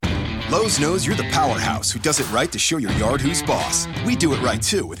Lowe's knows you're the powerhouse who does it right to show your yard who's boss. We do it right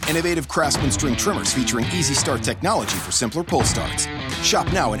too with innovative Craftsman string trimmers featuring easy start technology for simpler pull starts.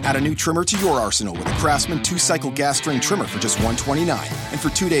 Shop now and add a new trimmer to your arsenal with a Craftsman 2-cycle gas string trimmer for just $129. And for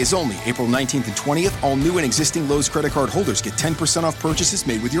 2 days only, April 19th and 20th, all new and existing Lowe's credit card holders get 10% off purchases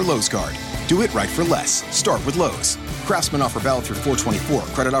made with your Lowe's card. Do it right for less. Start with Lowe's. Craftsman offer valid through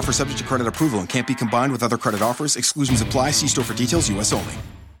 4/24. Credit offer subject to credit approval and can't be combined with other credit offers. Exclusions apply. See store for details. U.S. only.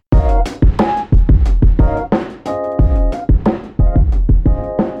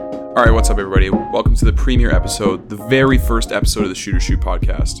 All right, what's up, everybody? Welcome to the premiere episode, the very first episode of the Shoot or Shoot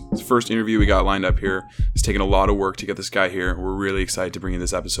podcast. It's the first interview we got lined up here. It's taken a lot of work to get this guy here. We're really excited to bring you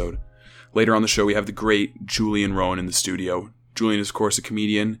this episode. Later on the show, we have the great Julian Rowan in the studio. Julian is, of course, a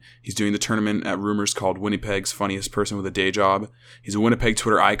comedian. He's doing the tournament at Rumors called Winnipeg's Funniest Person with a Day Job. He's a Winnipeg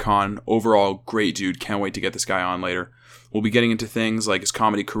Twitter icon. Overall, great dude. Can't wait to get this guy on later. We'll be getting into things like his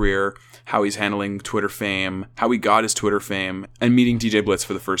comedy career, how he's handling Twitter fame, how he got his Twitter fame, and meeting DJ Blitz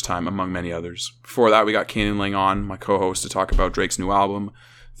for the first time, among many others. Before that, we got Kanan Ling on, my co-host, to talk about Drake's new album,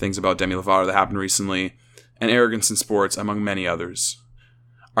 things about Demi Lovato that happened recently, and arrogance in sports, among many others.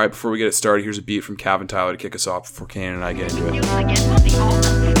 All right, before we get it started, here's a beat from Cav and Tyler to kick us off before Kanan and I get into it.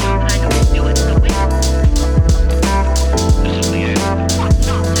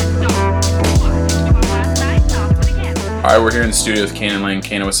 All right, we're here in the studio with Kanan Ling.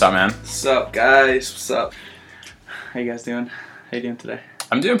 Kanan, what's up, man? What's up, guys? What's up? How you guys doing? How you doing today?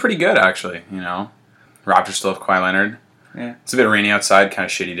 I'm doing pretty good, actually. You know, Raptors still have Kawhi Leonard. Yeah. It's a bit rainy outside, kind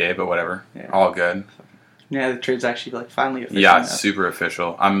of shitty day, but whatever. Yeah. All good. Yeah, the trade's actually finally official. Yeah, it's super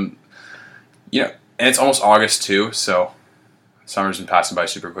official. And it's almost August too, so summer's been passing by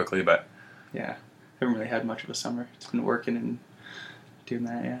super quickly, but yeah, haven't really had much of a summer. It's been working and doing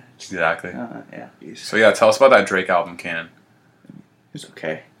that, yeah. Exactly. Yeah. So yeah, tell us about that Drake album, Kanan. It was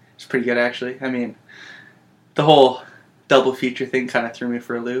okay. It's pretty good, actually. I mean, the whole double feature thing kind of threw me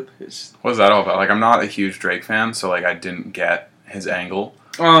for a loop. What was that all about? Like, I'm not a huge Drake fan, so like I didn't get his angle.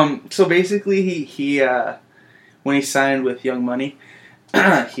 So basically, he when he signed with Young Money,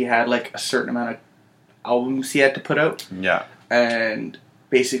 he had like a certain amount of albums he had to put out. Yeah. And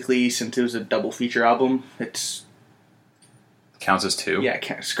basically, since it was a double feature album, it's counts as two. Yeah,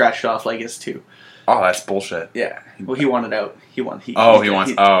 scratched off like it's two. Oh, that's bullshit. Yeah. Well, he wanted out. He wants.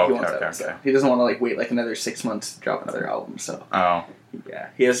 Okay. So he doesn't want to like wait like another 6 months to drop another album. So. Oh. Yeah,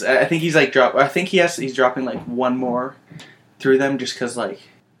 he has. I think he's like drop. I think he's dropping like one more through them just because like.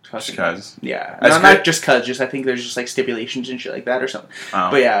 Just because. Yeah. Not just because. Just I think there's just like stipulations and shit like that or something. Oh.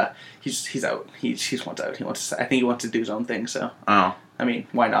 But yeah, he's out. He wants out. I think he wants to do his own thing. So. Oh. I mean,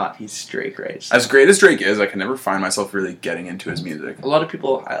 why not? He's Drake, right? So. As great as Drake is, I can never find myself really getting into his music. A lot of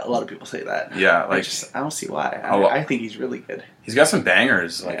people say that. Yeah, like I don't see why. I think he's really good. He's got some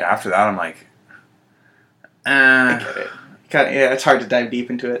bangers. Like after that, I'm like, I get it. Yeah, it's hard to dive deep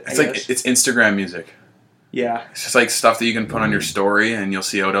into it. It's like it's Instagram music. Yeah. It's just like stuff that you can put on your story, and you'll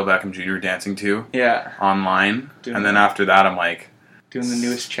see Odell Beckham Jr. dancing to. Yeah. Online, and then after that, I'm like, doing the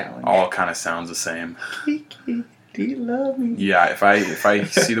newest challenge. All kind of sounds the same. Kiki, do you love me? Yeah, if I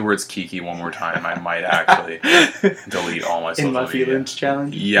see the words Kiki one more time, I might actually delete all my social media. In my feelings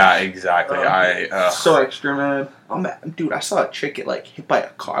challenge? Yeah, exactly. So extra, man. Dude, I saw a chick get like hit by a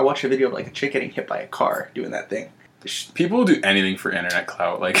car. I watched a video of like a chick getting hit by a car doing that thing. People will do anything for internet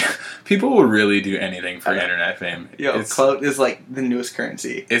clout. Like, people will really do anything for internet fame. Yo, clout is like the newest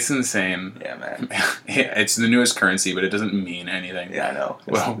currency. It's insane. Yeah, man. It's the newest currency, but it doesn't mean anything. Yeah, I know.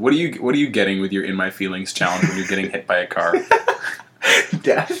 Well, what are you getting with your In My Feelings challenge when you're getting hit by a car?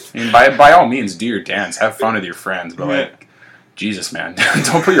 Death. I mean, by all means, do your dance. Have fun with your friends, but like, Jesus, man,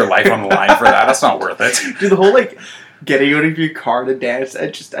 don't put your life on the line for that. That's not worth it. Dude, the whole like getting out of your car to dance, I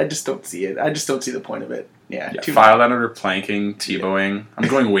just don't see it. I just don't see the point of it. Yeah, file that under planking, Tebowing. Yeah. I'm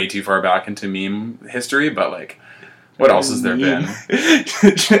going way too far back into meme history, but like, what else has there been?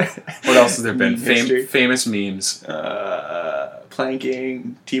 What else has there been? Famous memes.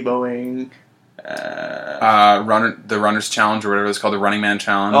 Planking, Tebowing. The Runner's Challenge or whatever it's called, the Running Man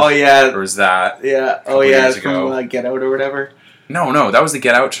Challenge. Oh yeah, or was that? Yeah. Oh yeah, it's from Get Out or whatever. No, that was the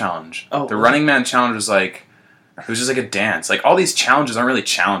Get Out Challenge. Oh, the Running Man Challenge was like. It was just like a dance. Like, all these challenges aren't really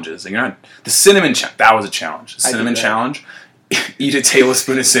challenges. Like, the cinnamon challenge, that was a challenge. The cinnamon challenge, eat a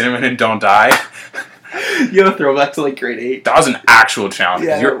tablespoon of cinnamon and don't die. You know, throwback to like grade 8. That was an actual challenge.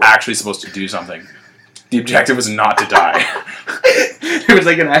 Yeah, you're actually supposed to do something. The objective was not to die. There was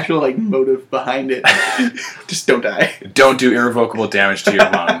like an actual like motive behind it. Just don't die. Don't do irrevocable damage to your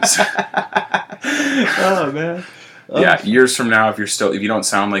lungs. Oh man. Yeah, years from now, if you don't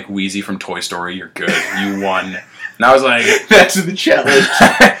sound like Wheezy from Toy Story, you're good. You won. And I was like, that's the challenge.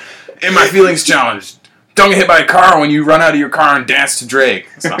 In my feelings challenge. Don't get hit by a car when you run out of your car and dance to Drake.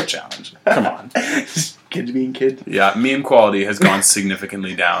 It's not a challenge. Come on. Kids being kids. Yeah, meme quality has gone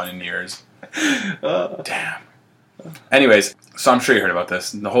significantly down in years. Damn. Anyways, so I'm sure you heard about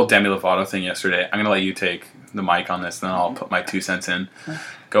this. The whole Demi Lovato thing yesterday. I'm going to let you take the mic on this, then I'll put my 2 cents in.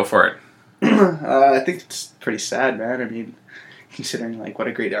 Go for it. I think it's pretty sad, man. I mean, considering, like, what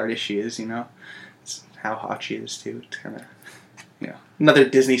a great artist she is, you know? It's how hot she is, too. It's kind of, you know, another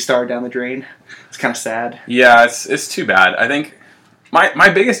Disney star down the drain. It's kind of sad. Yeah, it's too bad. I think my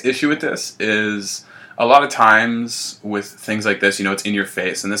biggest issue with this is a lot of times with things like this, you know, it's in your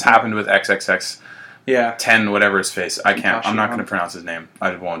face. And this happened with XXX. Yeah. 10 whatever his face. I'm not going to pronounce his name.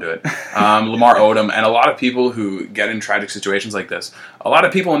 I won't do it. Lamar Odom, and a lot of people who get in tragic situations like this, a lot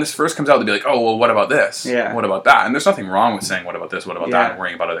of people when this first comes out, they'll be like, oh, well, what about this? Yeah. What about that? And there's nothing wrong with saying what about this, what about that, and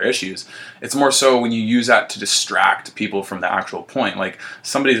worrying about other issues. It's more so when you use that to distract people from the actual point. Like,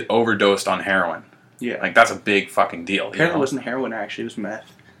 somebody's overdosed on heroin. Yeah. Like, that's a big fucking deal. Apparently it wasn't heroin, actually. It was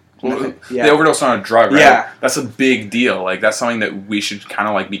meth. Well, they overdosed on a drug, right? Yeah. That's a big deal. Like, that's something that we should kind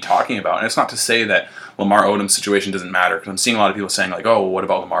of, like, be talking about. And it's not to say that Lamar Odom's situation doesn't matter, because I'm seeing a lot of people saying, like, oh, well, what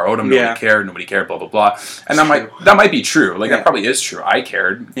about Lamar Odom? Nobody cared, blah, blah, blah. And that might be true. Like, that probably is true. I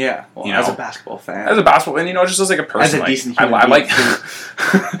cared. Yeah. Well, you know, as a basketball fan. As a basketball fan, you know, just as, like, a person. As a decent human I like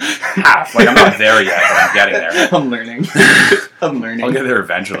half. Like, I'm not there yet, but I'm getting there. I'm learning. I'll get there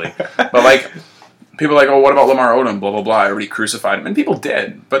eventually. But, like, people are like, oh, what about Lamar Odom? Blah, blah, blah. Everybody crucified him. And people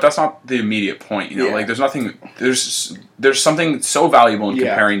did. But that's not the immediate point. You know, like, there's nothing... There's something so valuable in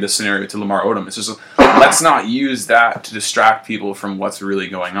comparing this scenario to Lamar Odom. It's just, let's not use that to distract people from what's really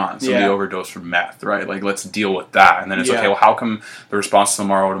going on. Somebody overdosed from meth, right? Like, let's deal with that. And then it's okay, well, how come the response to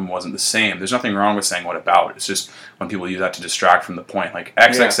Lamar Odom wasn't the same? There's nothing wrong with saying what about. It's just when people use that to distract from the point. Like,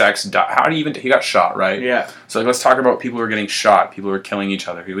 XXX, how do you even... He got shot, right? Yeah. So, like, let's talk about people who are getting shot. People who are killing each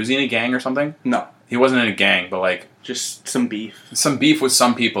other. Was he in a gang or something? No. He wasn't in a gang, but, like... Just some beef. Some beef with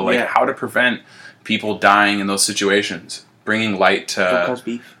some people. Like, how to prevent people dying in those situations. Bringing light to... Don't cause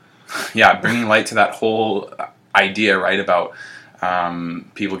beef. Yeah, bringing light to that whole idea, right, about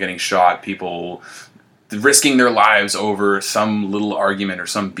people getting shot, people risking their lives over some little argument or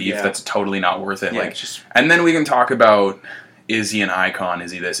some beef that's totally not worth it. Like, and then we can talk about, is he an icon?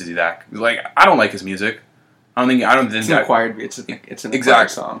 Is he this? Is he that? Like, I don't like his music. I don't think it's an acquired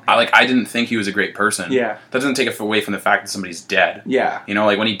song. I didn't think he was a great person. Yeah. That doesn't take away from the fact that somebody's dead. Yeah. You know,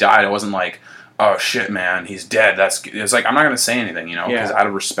 like, when he died, I wasn't like, oh shit, man, he's dead. It's like, I'm not going to say anything, you know, because out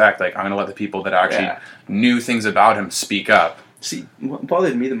of respect, like, I'm going to let the people that actually knew things about him speak up. See, what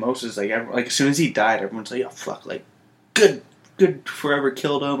bothered me the most is, like, as soon as he died, everyone's like, oh, fuck, like, good, forever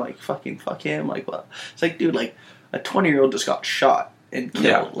killed him, like, fuck him, like, well, it's like, dude, like, a 20-year-old just got shot and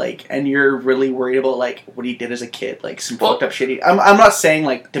killed, like, and you're really worried about, like, what he did as a kid, like, some fucked up shit. I'm not saying,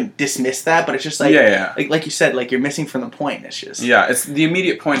 like, to dismiss that, but it's just, like, like you said, like, you're missing from the point. It's just... Yeah, it's the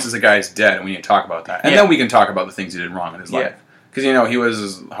immediate points is the guy's dead, and we need to talk about that. And then we can talk about the things he did wrong in his life. Because, you know, he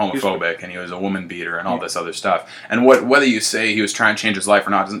was homophobic, and he was a woman beater, and all this other stuff. And whether you say he was trying to change his life or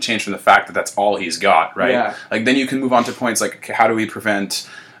not doesn't change from the fact that that's all he's got, right? Yeah. Like, then you can move on to points like, okay, how do we prevent...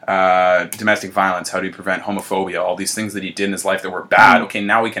 domestic violence, how do you prevent homophobia, all these things that he did in his life that were bad. Okay,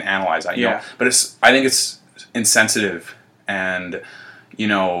 now we can analyze that, you know. But I think it's insensitive and, you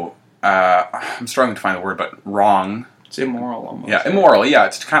know, I'm struggling to find the word, but wrong. It's immoral almost. Yeah, immoral, yeah.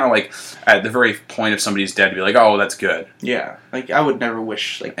 It's kind of like at the very point of somebody's dead to be like, oh, that's good. Yeah, like I would never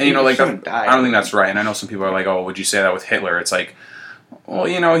wish, like, and you know, like, I don't think that's right. And I know some people are like, oh, would you say that with Hitler? It's like, well,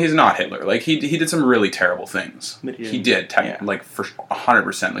 you know, he's not Hitler. Like, he did some really terrible things. But he did, like, for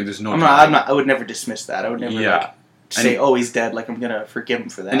 100%. Like, there's no... I would never dismiss that. I would never, like, say, oh, he's dead. Like, I'm gonna forgive him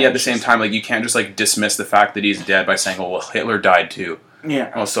for that. And yet, at the same time, like, you can't just, like, dismiss the fact that he's dead by saying, oh, well, Hitler died, too.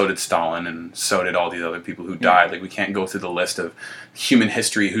 Yeah. Well, so did Stalin, and so did all these other people who died. Like, we can't go through the list of human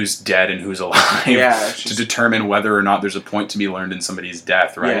history who's dead and who's alive to determine whether or not there's a point to be learned in somebody's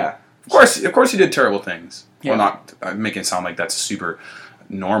death, right? Yeah. Of course he did terrible things. Yeah. Well, not making it sound like that's super...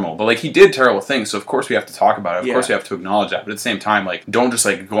 normal, but like he did terrible things, so of course we have to talk about it. Of course we have to acknowledge that, but at the same time, like, don't just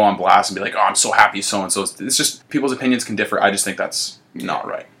like go on blast and be like, oh, I'm so happy so and so. It's just people's opinions can differ. I just think that's not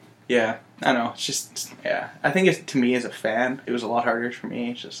right. Yeah, I know. It's just I think to me as a fan, it was a lot harder for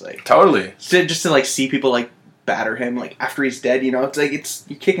me. It's just like totally just to like see people like batter him like after he's dead. You know, it's like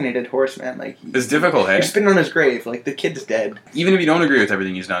you're kicking a dead horse, man. Like it's difficult. Hey, you're spitting on his grave. Like the kid's dead. Even if you don't agree with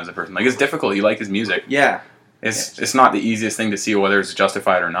everything he's done as a person, like it's difficult. You like his music. Yeah. It's not the easiest thing to see whether it's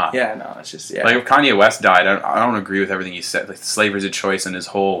justified or not. Yeah, no, it's just, Like, if Kanye West died, I don't agree with everything he said. Like, slavery's a choice and his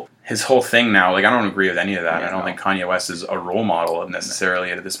whole his whole thing now, like, I don't agree with any of that. Yeah, I don't no. think Kanye West is a role model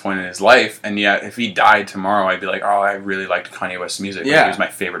necessarily at this point in his life. And yet, if he died tomorrow, I'd be like, oh, I really liked Kanye West's music. Like, Yeah. he was my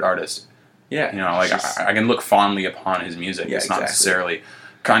favorite artist. Yeah. You know, like, I can look fondly upon his music. Yeah, it's not exactly. necessarily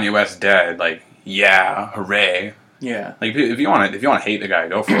Kanye West dead. Like, yeah, hooray. Yeah. Like, if you want to hate the guy,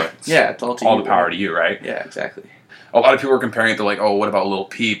 go for it. It's Yeah, it's all to all you, the power right? to you, right? Yeah, exactly. A lot of people are comparing it to, like, oh, what about Lil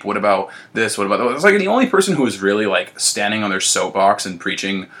Peep? What about this? What about that? It's like the only person who was really, like, standing on their soapbox and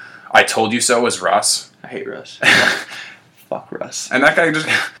preaching, I told you so, was Russ. I hate Russ. Fuck Russ. And that guy just...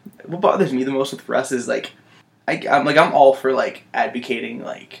 What bothers me the most with Russ is, like, I'm all for, like, advocating,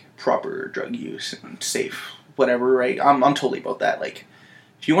 like, proper drug use and safe whatever, right? I'm totally about that. Like,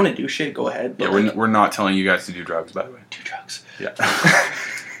 if you want to do shit, go ahead. But, Yeah, like, we're not telling you guys to do drugs, by the way. do drugs. Yeah.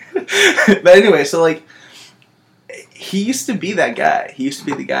 But anyway, so, like, he used to be that guy. He used to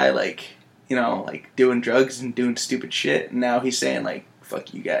be the guy, like, you know, like, doing drugs and doing stupid shit. And now he's saying, like,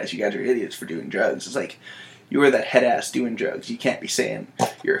 fuck you guys. You guys are idiots for doing drugs. It's like, you were that head ass doing drugs. You can't be saying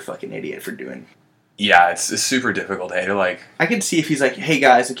you're a fucking idiot for doing. Yeah, it's super difficult, hey, to, like... I could see if he's like, hey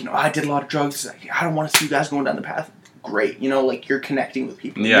guys, like, you know, I did a lot of drugs. Like, I don't want to see you guys going down the path. Great. You know, like, you're connecting with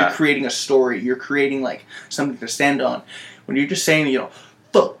people. Yeah. You're creating a story. You're creating, like, something to stand on. When you're just saying, you know,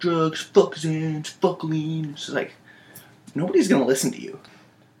 fuck drugs, fuck Zans, fuck lean, it's like, nobody's going to listen to you.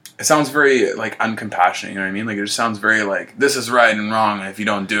 It sounds very, like, uncompassionate, you know what I mean? Like, it just sounds very, like, this is right and wrong, and if you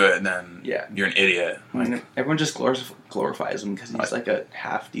don't do it, then you're an idiot. I mean, everyone just glorifies him because he's, like, a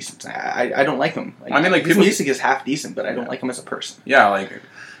half decent... I don't like him. Like, I mean, like, his people... music is half decent, but I don't like him as a person. Yeah, like,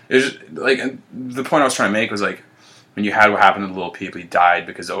 it's just, like, and the point I was trying to make was, like, when you had what happened to Lil Peep, he died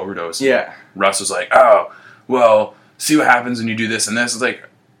because of overdose. Yeah. Russ was like, oh, well, see what happens when you do this and this. It's like,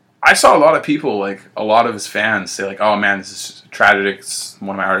 I saw a lot of people, like, a lot of his fans say, like, oh, man, this is tragic. It's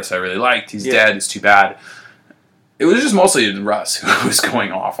one of my artists I really liked. He's dead. It's too bad. It was just mostly Russ who was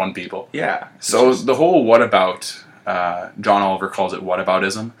going off on people. Yeah. So the whole what about, John Oliver calls it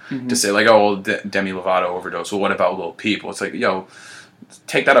whataboutism, to say, like, oh, well, Demi Lovato overdosed. Well, what about Lil Peep? Well, it's like, yo,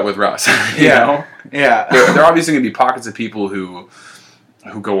 take that up with Russ. you know? Yeah. There are obviously going to be pockets of people who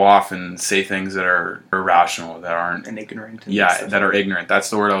go off and say things that are irrational, that aren't... And ignorant. And Yeah, stuff. that are ignorant.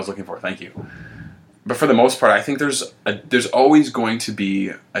 That's the word I was looking for. Thank you. But for the most part, I think there's always going to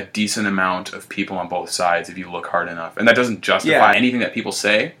be a decent amount of people on both sides if you look hard enough. And that doesn't justify anything that people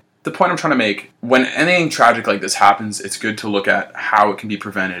say. The point I'm trying to make, when anything tragic like this happens, it's good to look at how it can be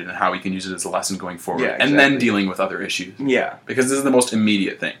prevented and how we can use it as a lesson going forward. Yeah, And then dealing with other issues. Yeah. Because this is the most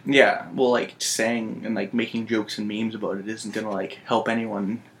immediate thing. Yeah. Well, like, saying and, like, making jokes and memes about it isn't going to, like, help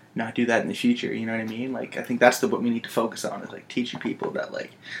anyone not do that in the future. You know what I mean? Like, I think that's what we need to focus on is, like, teaching people that,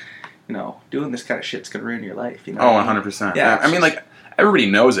 like, you know, doing this kind of shit's going to ruin your life. You know? Oh, 100%. Yeah. I mean, like, everybody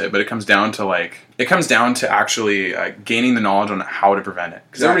knows it, but it comes down to actually gaining the knowledge on how to prevent it.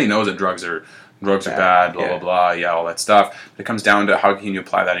 Because everybody knows that drugs are bad, blah, blah, blah, yeah, all that stuff. But it comes down to how can you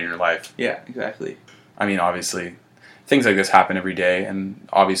apply that in your life. Yeah, exactly. I mean, obviously, things like this happen every day, and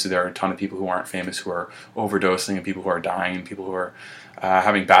obviously there are a ton of people who aren't famous who are overdosing, and people who are dying, and people who are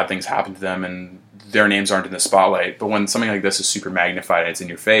having bad things happen to them, and their names aren't in the spotlight. But when something like this is super magnified, it's in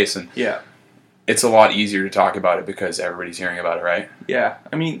your face, and it's a lot easier to talk about it because everybody's hearing about it, right? Yeah.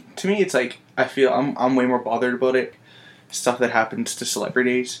 I mean, to me, it's like, I feel I'm way more bothered about it, stuff that happens to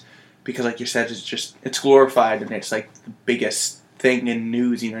celebrities, because like you said, it's glorified, and it's like the biggest thing in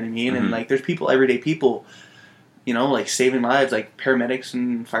news, you know what I mean? Mm-hmm. And like, there's everyday people, you know, like saving lives, like paramedics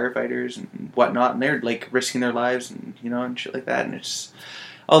and firefighters and whatnot, and they're like risking their lives and, you know, and shit like that. And it's just,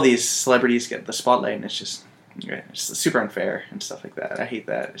 all these celebrities get the spotlight, and it's just super unfair and stuff like that. I hate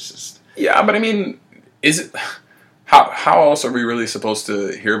that. It's just... Yeah, but I mean, is it... How else are we really supposed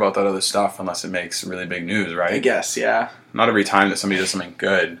to hear about that other stuff unless it makes really big news, right? I guess, yeah. Not every time that somebody does something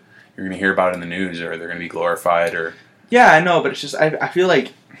good, you're going to hear about it in the news, or they're going to be glorified, or... Yeah, I know, but it's just, I feel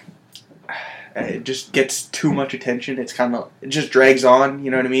like it just gets too much attention. It's kind of, it just drags on,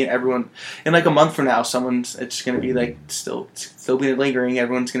 you know what I mean? Everyone, in like a month from now, it's going to be like, still be lingering.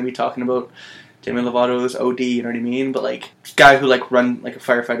 Everyone's going to be talking about Demi Lovato's OD, you know what I mean? But like, guy who like a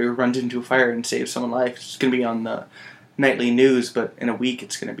firefighter who runs into a fire and saves someone's life, it's going to be on the nightly news, but in a week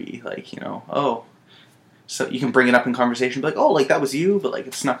it's going to be like, you know, oh, so you can bring it up in conversation, be like, oh, like that was you, but like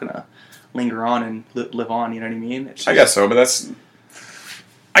it's not going to linger on and live on, you know what I mean? It's just, I guess so, but that's...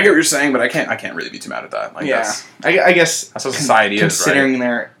 I get what you're saying, but I can't really be too mad at that. Like, yeah, I guess that's what society is, right? Considering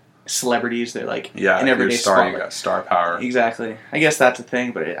they're celebrities, they're like in everyday you got star power. Exactly. I guess that's a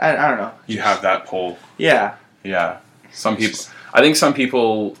thing, but I don't know. You have that pull. Yeah. Yeah. Some people... I think some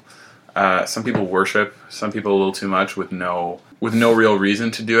people worship some people a little too much with no real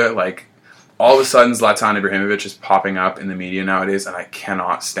reason to do it. Like, All of a sudden, Zlatan Ibrahimovic is popping up in the media nowadays, and I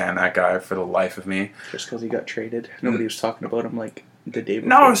cannot stand that guy for the life of me. Just because he got traded. Nobody was talking about him like the day before.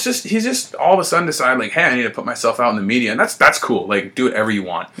 No, he's just all of a sudden decided like, hey, I need to put myself out in the media, and that's cool. Like, do whatever you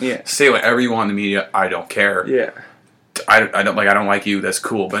want. Yeah. Say whatever you want in the media. I don't care. Yeah. I don't like you. That's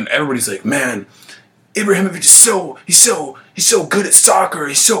cool. But everybody's like, man, Ibrahimovic is he's so good at soccer.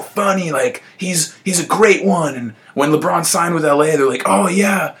 He's so funny. Like he's a great one. And when LeBron signed with LA, they're like, oh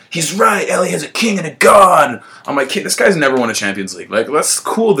yeah, he's right. LA has a king and a god. I'm like, this guy's never won a Champions League. Like, let's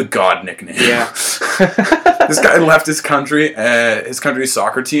cool the god nickname. Yeah. This guy left his country's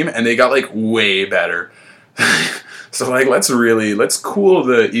soccer team, and they got like way better. So like, let's cool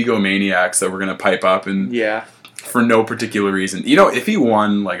the egomaniacs that we're gonna pipe up and Yeah. for no particular reason. You know, if he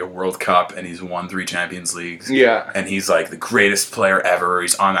won like a World Cup and he's won 3 Champions Leagues, Yeah. and he's like the greatest player ever,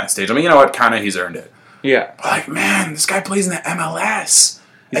 he's on that stage. I mean, you know what? Kind of, he's earned it. Yeah. But like, man, this guy plays in the MLS,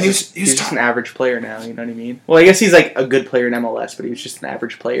 and He's just an average player now. You know what I mean? Well, I guess he's like a good player in MLS, but he was just an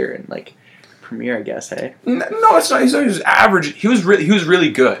average player in like Premier, I guess. Hey. No, it's not. He's just average. He was really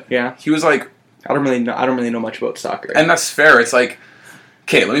good. Yeah. He was like, I don't really know much about soccer. and that's fair. It's like,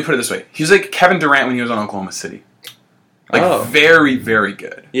 okay, let me put it this way. He was like Kevin Durant when he was on Oklahoma City. Like, very, very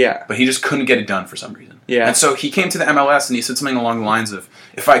good. Yeah. But he just couldn't get it done for some reason. Yeah. And so he came to the MLS and he said something along the lines of,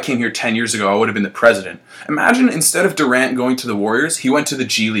 if I came here 10 years ago, I would have been the president. Imagine instead of Durant going to the Warriors, he went to the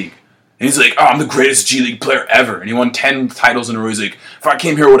G League. And he's like, oh, I'm the greatest G League player ever. And he won 10 titles in a row. He's like, if I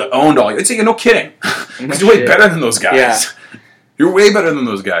came here, I would have owned all. I'd say, no kidding. Because you're way better than those guys. Yeah. You're way better than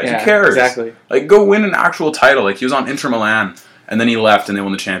those guys. Yeah, Who cares? exactly. Like, go win an actual title. Like, he was on Inter Milan, and then he left, and they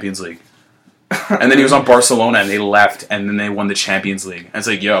won the Champions League. And then he was on Barcelona, and they left, and then they won the Champions League. And it's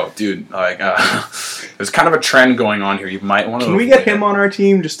like, yo, dude, like, there's kind of a trend going on here. You might want to. Can we get him on our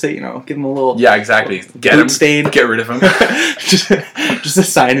team just to, give him a little... Yeah, exactly. Get him. Stain. Get rid of him. just a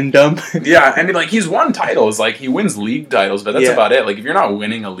sign and dump. Yeah, and like, he's won titles. Like, he wins league titles, but that's about it. Like, if you're not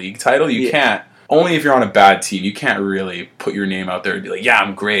winning a league title, you can't. Only if you're on a bad team, you can't really put your name out there and be like, yeah,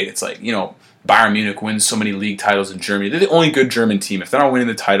 I'm great. It's like, Bayern Munich wins so many league titles in Germany. They're the only good German team. If they're not winning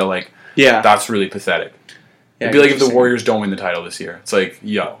the title, like, that's really pathetic. Yeah, It'd be like if the Warriors don't win the title this year. It's like,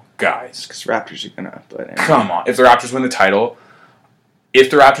 yo, guys. Because Raptors are gonna... But anyway. Come on. If the Raptors win the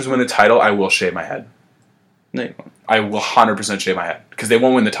title, I will shave my head. No, you won't. I will 100% shave my head. Because they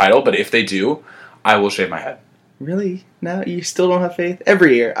won't win the title, but if they do, I will shave my head. Really? No, you still don't have faith?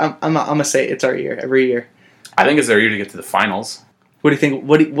 Every year. I'm gonna say it's our year. Every year. I think it's their year to get to the finals. What do you think?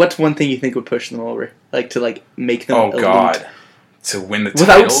 What's one thing you think would push them over? Like, to, make them elite? God. To win the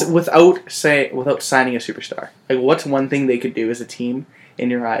title? Without signing a superstar. Like, what's one thing they could do as a team, in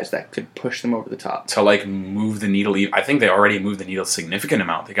your eyes, that could push them over the top? To, move the needle. I think they already moved the needle a significant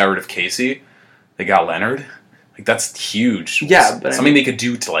amount. They got rid of Casey. They got Leonard. Like, that's huge. Yeah, but... Something they could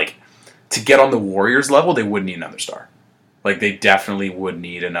do to get on the Warriors level, they would need another star. Like, they definitely would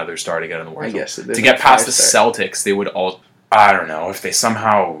need another star to get on the Warriors level. To get past the Celtics, they would all... I don't know. If they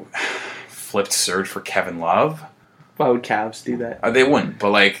somehow flipped Serge for Kevin Love... Why would Cavs do that? They wouldn't.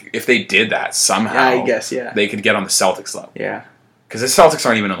 But, if they did that somehow... I guess, yeah. They could get on the Celtics level. Yeah. Because the Celtics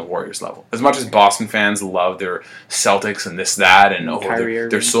aren't even on the Warriors level. As much as Boston fans love their Celtics and this, that, and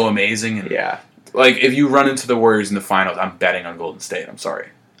they're so amazing. And, yeah. If you run into the Warriors in the finals, I'm betting on Golden State. I'm sorry.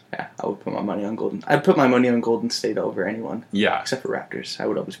 Yeah, I would put my money on I'd put my money on Golden State over anyone. Yeah. Except for Raptors. I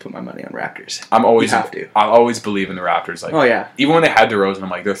would always put my money on Raptors. You have to. I always believe in the Raptors. Oh, yeah. Even when they had DeRozan, I'm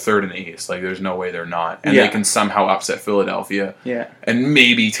like, they're third in the East. Like, there's no way they're not. And they can somehow upset Philadelphia. Yeah. And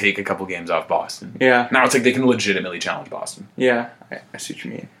maybe take a couple games off Boston. Yeah. Now it's like they can legitimately challenge Boston. Yeah. I see what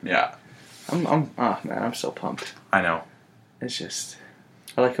you mean. Yeah. I'm so pumped. I know. It's just...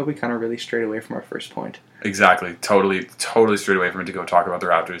 I like how we kind of really strayed away from our first point. Exactly. Totally straight away from it to go talk about the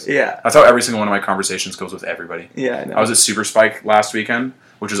Raptors. Yeah. That's how every single one of my conversations goes with everybody. Yeah, I know. I was at Super Spike last weekend,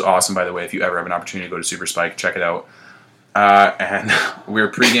 which is awesome, by the way. If you ever have an opportunity to go to Super Spike, check it out. And we were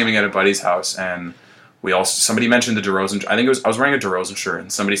pre-gaming at a buddy's house, and somebody mentioned the DeRozan. I think I was wearing a DeRozan shirt,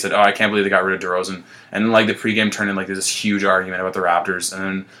 and somebody said, "Oh, I can't believe they got rid of DeRozan." And then, the pre-game turned into this huge argument about the Raptors. And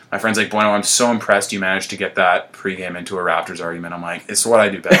then my friend's like, "Bueno, I'm so impressed you managed to get that pre-game into a Raptors argument." I'm like, "It's what I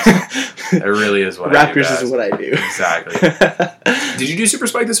do best. It really is what I do best." Raptors is what I do. Exactly. Did you do Super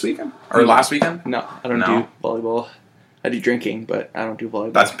Spike this weekend or last weekend? No, I don't do volleyball. I do drinking, but I don't do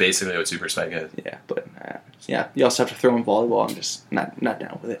volleyball. That's basically what Super Spike is. Yeah, but you also have to throw in volleyball. I'm just not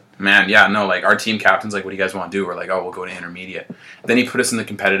down with it. Man, yeah, no, our team captain's like, "What do you guys want to do?" We're like, "Oh, we'll go to intermediate." Then he put us in the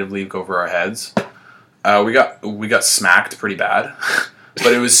competitive league over our heads. We got smacked pretty bad,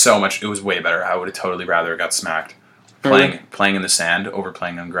 but it was way better. I would have totally rather got smacked playing in the sand over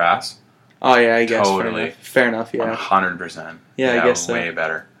playing on grass. Oh yeah, I guess totally fair enough. Yeah, 100%. Yeah, I guess way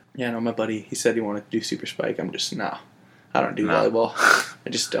better. Yeah, no, my buddy, he said he wanted to do Super Spike. I'm just, no. I don't do No. volleyball. I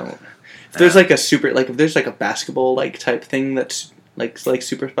just don't. If there's like a super, like if there's like a basketball like type thing that's like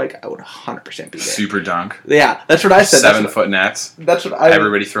Super Spike, I would 100% be there. Super dunk. Yeah, that's what I said. 7-foot nets. That's what I.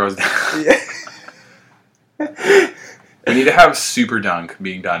 Everybody throws down. Yeah. We need to have super dunk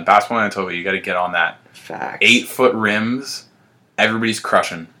being done. Basketball Manitoba, you got to get on that. Facts. 8-foot rims. Everybody's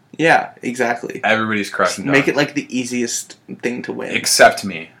crushing. Yeah, exactly. Everybody's crushing. Make it like the easiest thing to win. Except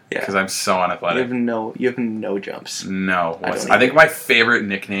me, Yeah. because I'm so You unathletic. have no jumps. No. I don't I think my favorite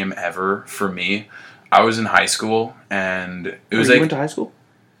nickname ever for me, I was in high school, and it was you like... went to high school?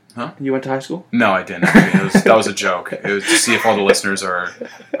 Huh? You went to high school? No, I didn't. That was a joke. It was to see if all the listeners are...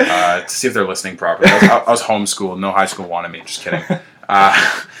 to see if they're listening properly. I was homeschooled. No high school wanted me. Just kidding. When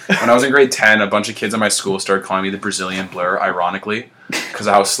I was in grade 10, a bunch of kids in my school started calling me the Brazilian Blur, ironically, because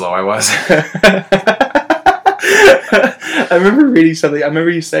of how slow I was. I remember reading something. I remember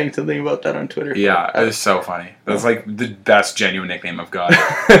you saying something about that on Twitter. Yeah, it was so funny. That's like the best genuine nickname I've got.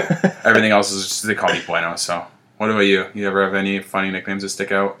 Everything else is just, they call me Bueno, so... What about you? You ever have any funny nicknames that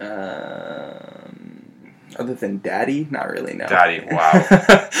stick out? Other than Daddy? Not really, no. Daddy, wow.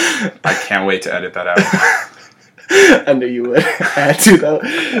 I can't wait to edit that out. I knew you would. I had to, though.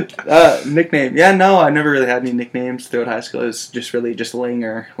 Nickname. Yeah, no, I never really had any nicknames throughout high school. It was just really just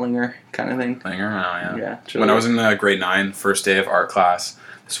Linger kind of thing. Linger? Oh, yeah. Yeah. When I was in grade 9, first day of art class,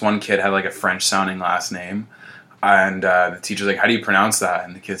 this one kid had like a French-sounding last name. And the teacher's like, how do you pronounce that?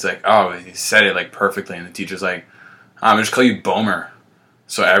 And the kid's like, oh, he said it like perfectly. And the teacher's like, I'm just call you Bomer.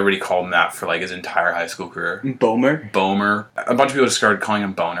 So everybody called him that for like his entire high school career. Bomer? Bomer. A bunch of people just started calling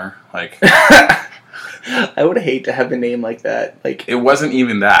him Boner. Like, I would hate to have a name like that. Like, it wasn't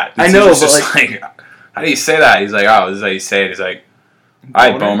even that. The I know, teacher's but just like, how do you say that? He's like, oh, this is how you say it. He's like,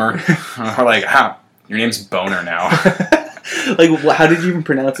 hi, Bomer. We're like, your name's Boner now. like, how did you even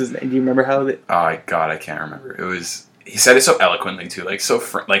pronounce his name? Do you remember how? Oh God, I can't remember. It was, he said it so eloquently too, like so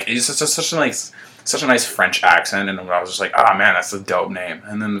like it's just such a nice French accent, and I was just like, oh man, that's a dope name.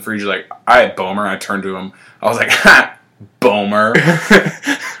 And then the freezer like, I had Bomer. I turned to him. I was like, ha, Bomer.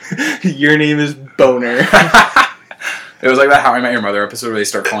 Your name is Boner. It was like that How I Met Your Mother episode where they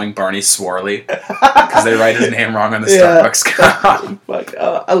start calling Barney Swarley because they write his name wrong on the Starbucks cup. Fuck,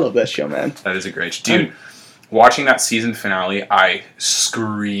 I love that show, man. That is a great show. Dude, watching that season finale, I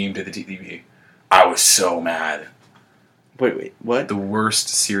screamed at the TV. I was so mad. Wait, what? The worst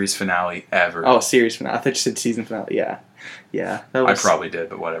series finale ever. Oh, series finale. I thought you said season finale. Yeah. That was... I probably did,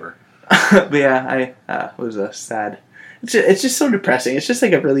 but whatever. But yeah, it was a sad... It's just so depressing. It's just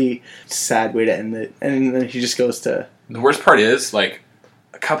like a really sad way to end it. And then he just goes to... The worst part is, like,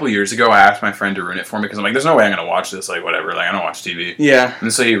 a couple years ago, I asked my friend to ruin it for me because I'm like, there's no way I'm going to watch this, like, whatever. Like, I don't watch TV. Yeah.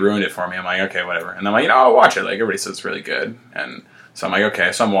 And so he ruined it for me. I'm like, okay, whatever. And I'm like, I'll watch it. Like, everybody says it's really good. And so I'm like,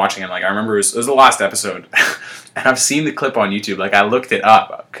 okay. So I'm watching it. Like, I remember it was the last episode. And I've seen the clip on YouTube. Like, I looked it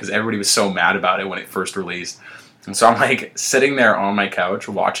up because everybody was so mad about it when it first released. And so I'm, like, sitting there on my couch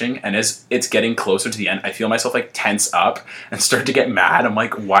watching, and as it's getting closer to the end, I feel myself, like, tense up and start to get mad. I'm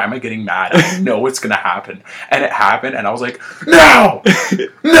like, why am I getting mad? I know what's going to happen. And it happened, and I was like, no!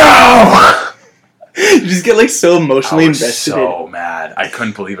 No! You just get, like, so emotionally I was invested. so mad. I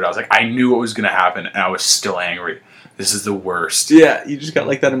couldn't believe it. I was like, I knew what was going to happen, and I was still angry. This is the worst. Yeah, you just got,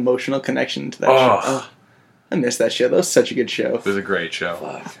 like, that emotional connection to that show. Oh. Oh, I miss that show. That was such a good show. It was a great show.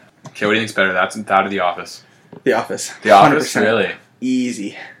 Fuck. Okay, what do you think's better? That or The Office? The Office. The Office? 100%. Really?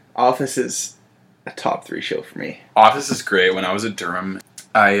 Easy. Office is a top 3 show for me. Office is great. When I was at Durham,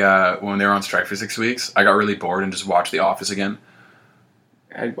 when they were on strike for 6 weeks, I got really bored and just watched The Office again.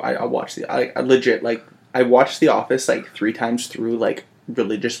 I watched I legit, like, I watched The Office, like, 3 times through, like,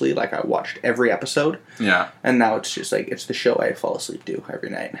 religiously. Like, I watched every episode. Yeah. And now it's just, like, it's the show I fall asleep to every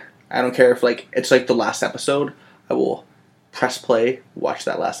night. I don't care if, like, it's, like, the last episode. I will press play, watch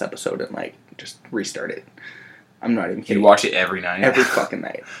that last episode, and, like, just restart it. I'm not even kidding. You watch it every night? Every fucking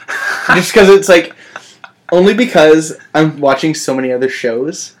night. Just because it's, like, only because I'm watching so many other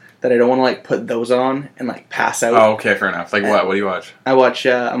shows that I don't want to, like, put those on and, like, pass out. Oh, okay, fair enough. Like, what? What do you watch? I'm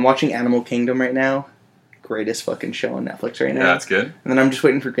watching Animal Kingdom right now. Greatest fucking show on Netflix right now. Yeah, that's good. And then I'm just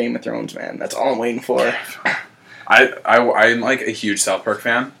waiting for Game of Thrones, man. That's all I'm waiting for. I'm, like, a huge South Park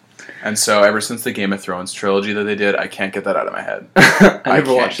fan. And so ever since the Game of Thrones trilogy that they did, I can't get that out of my head. I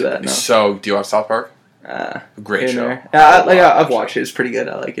never watched that, no. So, do you watch South Park? Great show. Yeah, I've watched it. It's pretty good.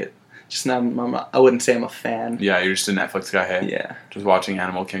 I like it. Just not, I wouldn't say I'm a fan. Yeah, you're just a Netflix guy, hey? Yeah. Just watching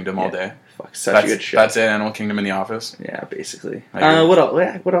Animal Kingdom all day. Fuck, such a good show. That's it, Animal Kingdom in The Office? Yeah, basically.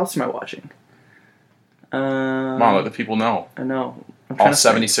 What What else am I watching? Come on, let the people know. I know. All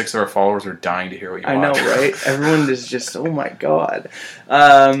 76 of our followers are dying to hear what you I watch. know, right? Everyone is just, oh my god.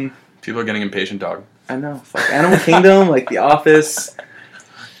 People are getting impatient, dog. I know. Fuck. Animal Kingdom, like The Office.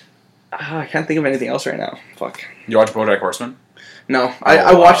 I can't think of anything else right now. Fuck. You watch BoJack Horseman? No.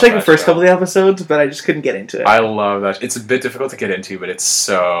 I watched like the first couple of the episodes, but I just couldn't get into it. I love that. It's a bit difficult to get into, but it's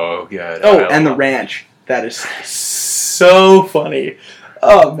so good. Oh, and The Ranch. That is so funny.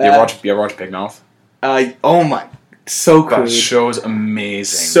 Oh, man. You ever watch Big Mouth? Oh my. So crude. That show's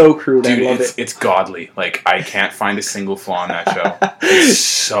amazing. So crude. Dude, I love it. It's godly. Like, I can't find a single flaw in that show. It's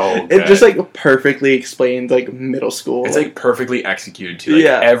so good. It just, like, perfectly explains, like, middle school. It's, like, perfectly executed, too. Like,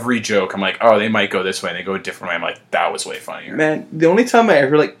 every joke, I'm like, oh, they might go this way, and they go a different way. I'm like, that was way funnier. Man, the only time I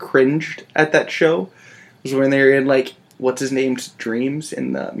ever, like, cringed at that show was when they were in, like, what's-his-name's dreams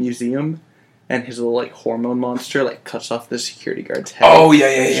in the museum. And his little, like, hormone monster, like, cuts off the security guard's head. Oh,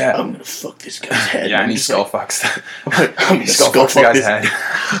 yeah. I'm gonna fuck this guy's head. Yeah, and he skull fucks. I'm like, I'm gonna skull fuck the guy's this head.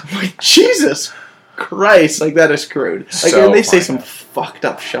 I'm like, Jesus Christ. Like, that is crude. Like, So and they say funny. some fucked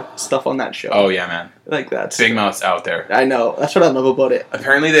up stuff on that show. Oh, yeah, man. Like, that's... Big Mouth's out there. I know. That's what I love about it.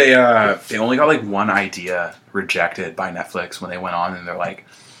 Apparently, they only got, like, one idea rejected by Netflix when they went on, and they're like,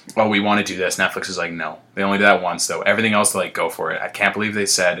 oh, we want to do this. Netflix is like, no. They only did that once, though. Everything else, they're like, go for it. I can't believe they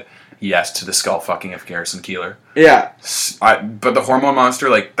said yes to the skull fucking of Garrison Keillor. Yeah. But the hormone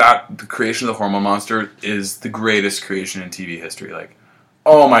monster, like, the creation of the hormone monster is the greatest creation in TV history. Like,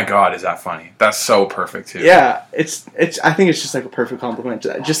 oh my god, is that funny? That's so perfect, too. Yeah, it's. I think it's just, like, a perfect compliment to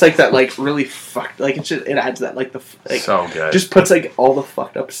that. Just, like, that, like, really fucked... Like, it adds that, like, the... Like, so good. Just puts, like, all the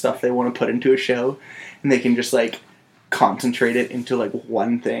fucked up stuff they want to put into a show, and they can just, like, concentrate it into, like,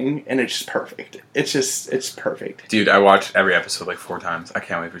 one thing, and it's just perfect. It's perfect. Dude, I watched every episode, like, 4 times. I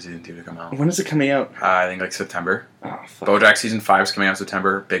can't wait for season 2 to come out. When is it coming out? I think, like, September. Oh, fuck. BoJack season 5 is coming out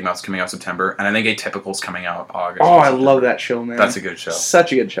September. Big Mouth's coming out September. And I think Atypical's coming out August. Oh, I love that show, man. That's a good show.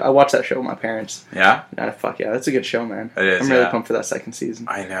 Such a good show. I watched that show with my parents. Yeah? Fuck yeah, that's a good show, man. It is, I'm really yeah. pumped for that second season.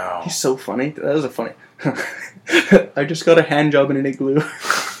 I know. He's so funny. That was a funny... I just got a hand job in an igloo.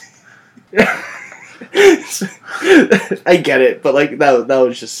 I get it, but like that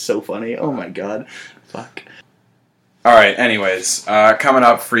was just so funny. Oh my god. Fuck. Alright, anyways, coming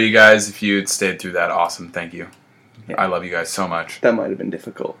up for you guys, if you'd stayed through that, awesome, thank you. Yeah. I love you guys so much. That might have been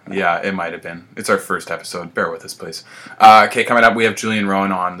difficult. Yeah, it might have been. It's our first episode. Bear with us, please. Okay, coming up, we have Julian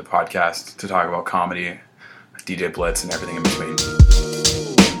Rowan on the podcast to talk about comedy, DJ Blitz, and everything in between.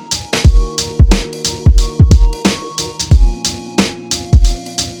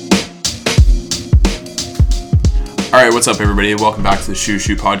 Alright, what's up, everybody? Welcome back to the Shoot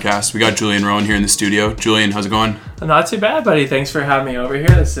Shoot podcast. We got Julian Rowan here in the studio. Julian, how's it going? Not too bad, buddy. Thanks for having me over here.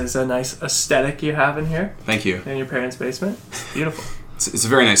 This is a nice aesthetic you have in here. Thank you. In your parents' basement. It's beautiful. It's a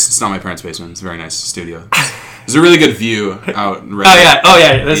very nice... It's not my parents' basement. It's a very nice studio. There's a really good view out... Oh,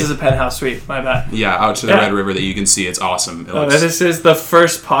 yeah. This is a penthouse suite. My bad. Yeah, out to the Red River that you can see. It's awesome. This is the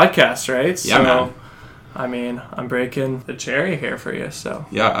first podcast, right? Yeah, man. I mean, I'm breaking the cherry here for you, so...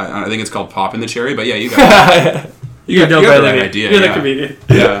 Yeah, I think it's called Poppin' the Cherry, but yeah, you got it. You got the right idea. You're the comedian.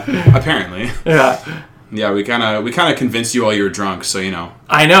 Yeah, apparently. Yeah. Yeah, we kind of convinced you while you were drunk, so you know.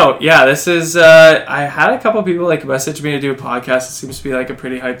 I know. Yeah, this is. I had a couple people like message me to do a podcast. It seems to be like a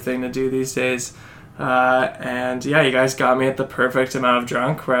pretty hype thing to do these days. And yeah, you guys got me at the perfect amount of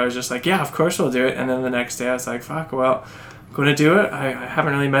drunk where I was just like, yeah, of course we'll do it. And then the next day I was like, fuck, well, I'm going to do it. I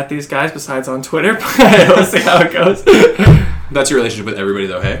haven't really met these guys besides on Twitter, but we'll see how it goes. That's your relationship with everybody,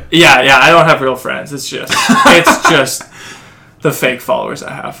 though, hey? Yeah, I don't have real friends. It's just the fake followers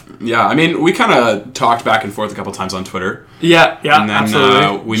I have. Yeah, I mean, we kind of talked back and forth a couple times on Twitter. Yeah, and then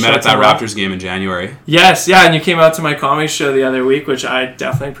absolutely. We met at that Raptors game in January. Yes, yeah, and you came out to my comedy show the other week, which I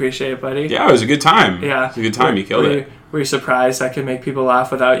definitely appreciate, buddy. Yeah, it was a good time. Yeah. It was a good time. You killed it. Were you surprised I could make people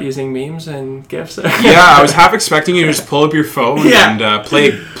laugh without using memes and GIFs? Yeah, I was half expecting you to just pull up your phone and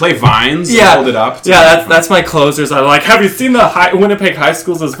play Vines and hold it up. Yeah, that's my closers. I'm like, have you seen the Winnipeg High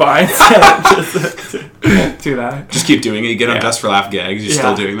Schools as Vines? Just do that. Just keep doing it. You get on Just for Laugh gags. You're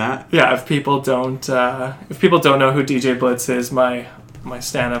still doing that. Yeah, if people don't know who DJ Blitz is, my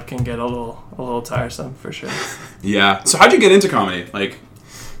stand-up can get a little tiresome for sure. Yeah. So how'd you get into comedy?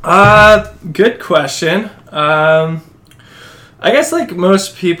 Good question. I guess like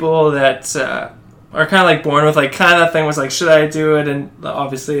most people that are kind of like born with like kind of thing was like, should I do it? And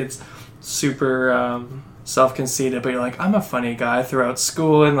obviously it's super self-conceited, but you're like, I'm a funny guy throughout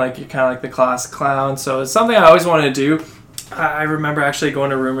school, and like you're kind of like the class clown. So it's something I always wanted to do. I remember actually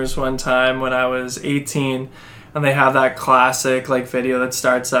going to Rumors one time when I was 18, and they have that classic like video that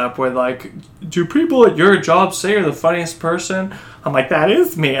starts up with like, do people at your job say you're the funniest person? I'm like, that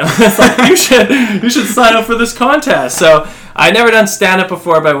is me. And it's like, you should sign up for this contest. So I'd never done stand-up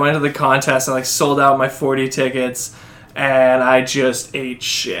before, but I went to the contest and like sold out my 40 tickets, and I just ate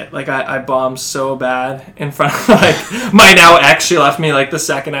shit. Like I bombed so bad in front of like my now ex. She left me like the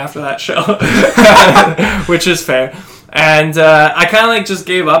second after that show, which is fair. And I kind of like just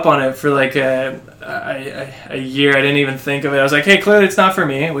gave up on it for like a year. I didn't even think of it. I was like, hey, clearly it's not for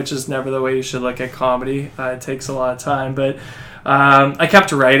me, which is never the way you should look at comedy. It takes a lot of time. But I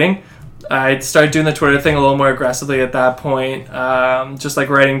kept writing. I started doing the Twitter thing a little more aggressively at that point, just like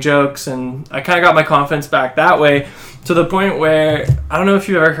writing jokes. And I kind of got my confidence back that way, to the point where, I don't know if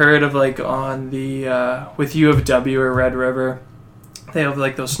you've ever heard of like on the, with U of W or Red River, they have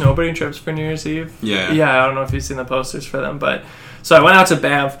like those snowboarding trips for New Year's Eve. Yeah. Yeah, I don't know if you've seen the posters for them, but so I went out to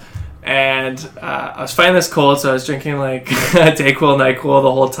Banff, and I was fighting this cold, so I was drinking like Dayquil, NyQuil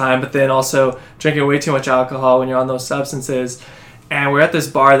the whole time, but then also drinking way too much alcohol when you're on those substances. And we're at this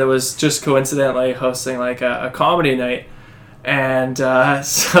bar that was just coincidentally hosting like a comedy night, and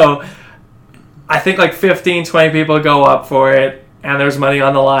so I think like 15, 20 people go up for it. And there's money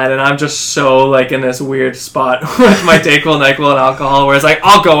on the line, and I'm just so like in this weird spot with my Dayquil, NyQuil, and alcohol, where it's like,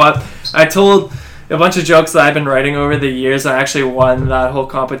 I'll go up. I told a bunch of jokes that I've been writing over the years. I actually won that whole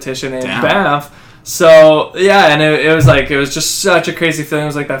competition in Banff. So yeah, and it was just such a crazy feeling. It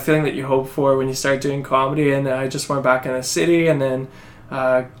was like that feeling that you hope for when you start doing comedy. And I just went back in the city, and then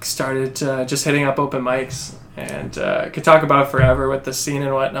started just hitting up open mics, and could talk about it forever with the scene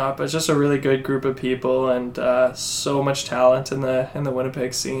and whatnot, but it's just a really good group of people, and so much talent in the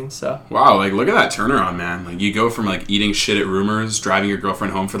Winnipeg scene. So wow, like look at that turnaround, man. Like you go from like eating shit at Rumors, driving your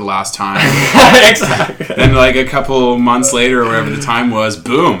girlfriend home for the last time, exactly. Then like a couple months later or whatever the time was,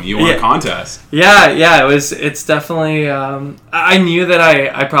 boom, you won a contest. Yeah, it's definitely I knew that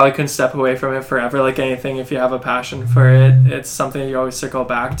I probably couldn't step away from it forever. Like anything, if you have a passion for it, it's something you always circle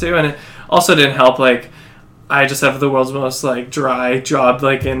back to. And it also didn't help, like I just have the world's most like dry job,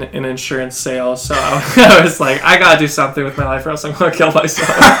 like in insurance sales. So I was like, I gotta do something with my life, or else I'm gonna kill myself.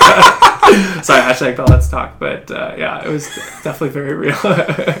 Sorry, hashtag let's talk. But yeah, it was definitely very real.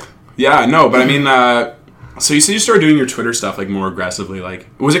 Yeah, no, but I mean, so you said you started doing your Twitter stuff like more aggressively. Like,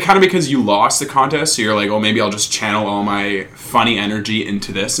 was it kind of because you lost the contest, so you're like, oh, maybe I'll just channel all my funny energy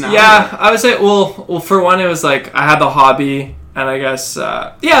into this now? Yeah, I would say, well, for one, it was like I had the hobby. And I guess,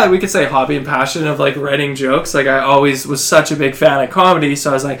 yeah, we could say hobby and passion of, like, writing jokes. Like, I always was such a big fan of comedy, so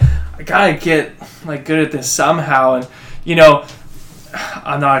I was like, I gotta get, like, good at this somehow. And, you know,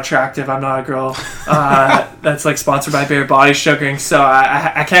 I'm not attractive. I'm not a girl that's, like, sponsored by Bare Body Sugaring, so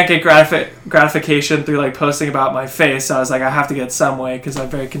I can't get gratification through, like, posting about my face. So I was like, I have to get some way, because I'm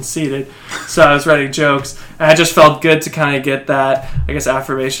very conceited. So I was writing jokes, and I just felt good to kind of get that, I guess,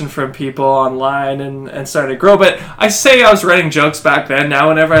 affirmation from people online, and started to grow. But I say I was writing jokes back then. Now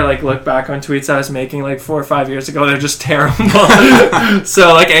whenever I, like, look back on tweets I was making, like, 4 or 5 years ago, they're just terrible.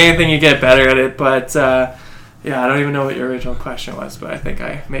 So, like, anything, you get better at it. But yeah, I don't even know what your original question was, but I think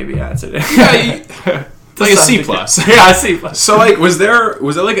I maybe answered it. Yeah, like a C+. Yeah, a C+. So, like, was there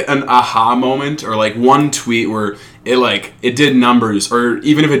like an aha moment, or like one tweet where it did numbers, or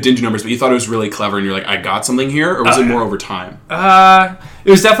even if it didn't do numbers, but you thought it was really clever and you're like, I got something here? Or was it more over time? It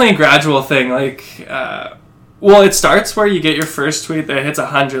was definitely a gradual thing. Like, well, it starts where you get your first tweet that hits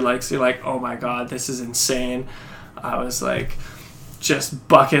 100 likes. You're like, oh my god, this is insane. I was like, just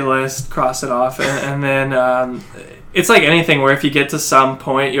bucket list, cross it off. And then it's like anything where if you get to some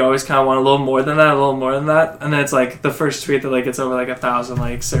point, you always kind of want a little more than that. And then it's like the first tweet that like gets over like 1,000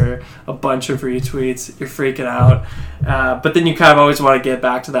 likes or a bunch of retweets, you're freaking out. But then you kind of always want to get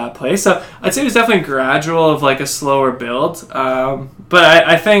back to that place. So I'd say it was definitely gradual, of like a slower build. But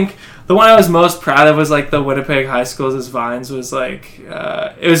I think the one I was most proud of was like the Winnipeg High Schools as Vines. Was like,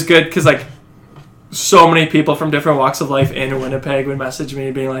 it was good because like so many people from different walks of life in Winnipeg would message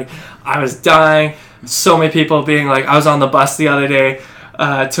me being like, I was dying. So many people being like, I was on the bus the other day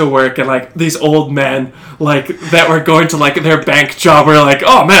to work, and like these old men like that were going to like their bank job were like,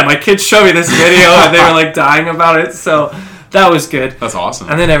 oh man, my kids showed me this video, and they were like dying about it. So that was good. That's awesome.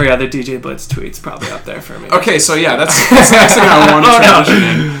 And then every other DJ Blitz tweet's probably up there for me. Okay, so yeah, that's the next thing I want to transition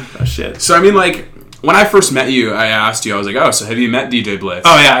in. Oh shit. So I mean, like, when I first met you, I asked you, I was like, oh, so have you met DJ Blitz?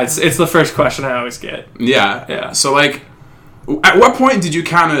 Oh yeah, it's the first question I always get. Yeah. So like, at what point did you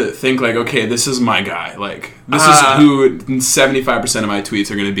kind of think like, okay, this is my guy? Like, this is who 75% of my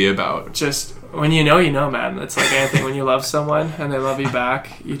tweets are going to be about? Just when you know, man. It's like anything. When you love someone and they love you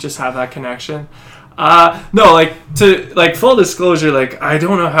back, you just have that connection. No, like, to like full disclosure, like I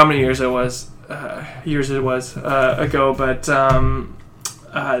don't know how many years it was. years it was ago, but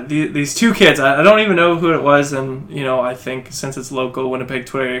these two kids, I don't even know who it was, and I think since it's local Winnipeg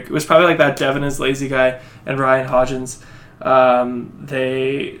Twitter, it was probably like that Devin is lazy guy and Ryan Hodgins.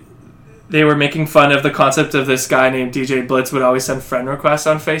 They were making fun of the concept of this guy named DJ Blitz would always send friend requests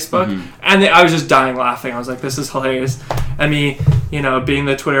on Facebook, and I was just dying laughing. I was like, this is hilarious. And me, being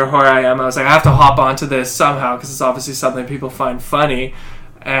the Twitter whore I am, I was like, I have to hop onto this somehow because it's obviously something people find funny.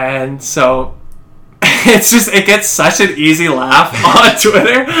 And so it gets such an easy laugh on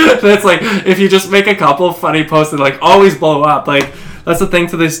Twitter that it's like, if you just make a couple funny posts that like always blow up, like that's the thing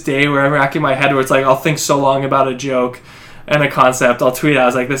to this day where I'm racking my head where it's like, I'll think so long about a joke and a concept, I'll tweet out, I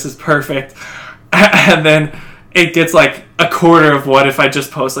was like, this is perfect. And then it gets like a quarter of what if I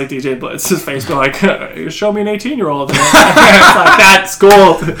just post like DJ Blitz's Facebook, like, show me an 18-year-old. It's like, that's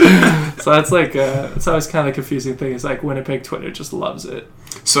gold. So that's like, it's always kind of the confusing thing. It's like Winnipeg Twitter just loves it.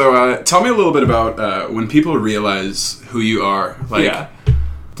 So tell me a little bit about when people realize who you are.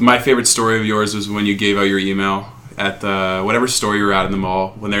 My favorite story of yours was when you gave out your email at the whatever store you were at in the mall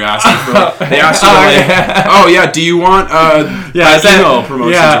when they're asking for they asked you do you want email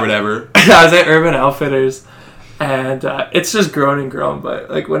promotions or whatever. I was at Urban Outfitters, and it's just grown and grown.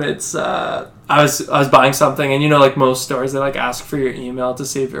 But like when it's I was buying something, and like most stores, they like ask for your email to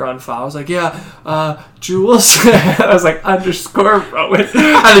see if you're on file. I was like, Jules. I was like _Rowan,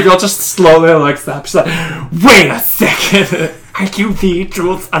 and the girl just slowly looks up. She's like, wait a second. Are you the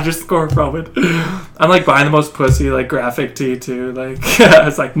Jules _Rowan? I'm like buying the most pussy like graphic tee too. Like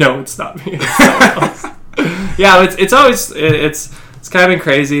it's like, no, it's not me. It's someone else. Yeah, it's always it's kind of been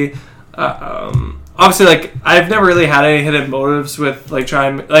crazy. Obviously, like I've never really had any hidden motives with like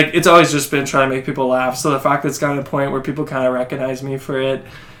trying. Like it's always just been trying to make people laugh. So the fact that it's gotten to a point where people kind of recognize me for it.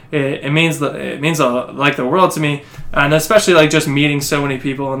 It means like the world to me, and especially like just meeting so many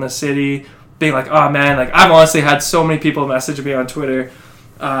people in the city. Being like, oh man, like I've honestly had so many people message me on Twitter,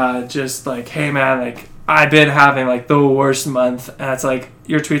 just like, hey man, like I've been having like the worst month, and it's like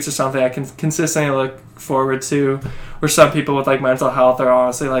your tweets are something I can consistently look forward to. Or some people with like mental health are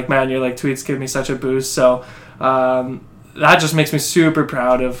honestly like, man, your like tweets give me such a boost. So that just makes me super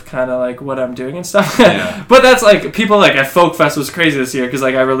proud of kind of like what I'm doing and stuff. Yeah. But that's like people like at Folk Fest was crazy this year because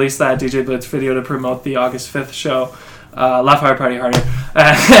like I released that DJ Blitz video to promote the August 5th show. Laugh Hard, Party Harder.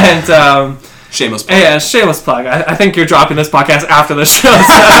 And shameless plug. Yeah, shameless plug. I think you're dropping this podcast after the show. So.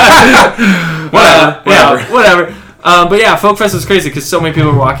 Whatever. But yeah, Folk Fest was crazy because so many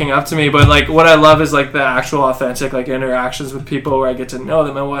people were walking up to me. But like, what I love is like the actual authentic like interactions with people where I get to know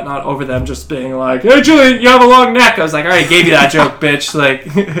them and whatnot over them just being like, "Hey Julian, you have a long neck." I was like, "All right, gave you that joke, bitch. Like,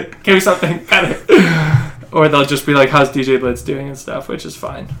 give me something better." Or they'll just be like, "How's DJ Blitz doing?" and stuff, which is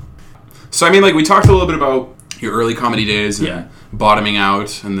fine. So I mean, like we talked a little bit about your early comedy days and bottoming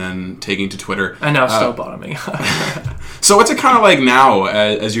out and then taking to Twitter. And now still bottoming out. So what's it kind of like now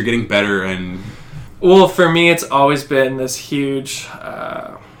as you're getting better? And well, for me, it's always been this huge,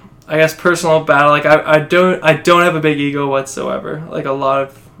 I guess, personal battle. Like I don't have a big ego whatsoever. Like a lot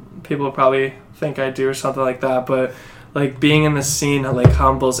of people probably think I do or something like that. But like being in the scene like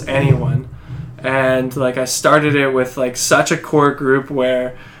humbles anyone. And like I started it with like such a core group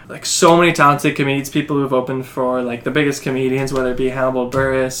where like so many talented comedians, people who've opened for like the biggest comedians, whether it be Hannibal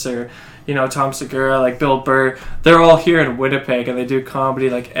Buress or Tom Segura, like Bill Burr, they're all here in Winnipeg and they do comedy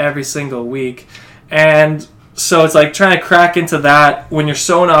like every single week. And so it's like trying to crack into that when you're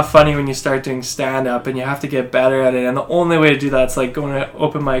so not funny when you start doing stand-up, and you have to get better at it. And the only way to do that is like going to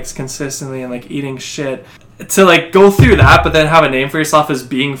open mics consistently and like eating shit. To like go through that, but then have a name for yourself as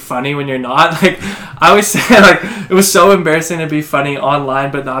being funny when you're not. Like I always say, like it was so embarrassing to be funny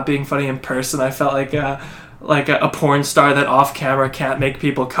online, but not being funny in person. I felt like a porn star that off camera can't make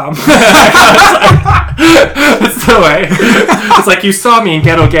people come. That's the way. It's like you saw me in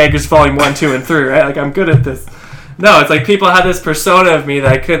Ghetto Gaggers Volume 1, 2, and 3, right? Like I'm good at this. No, it's like people had this persona of me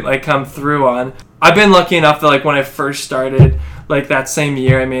that I couldn't like come through on. I've been lucky enough that like when I first started. Like that same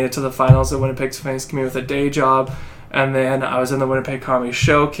year, I made it to the finals at Winnipeg's Funniest Comedian with a day job, and then I was in the Winnipeg Comedy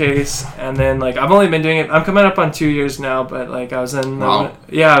Showcase, and then like I've only been doing it. I'm coming up on 2 years now, but like I was in I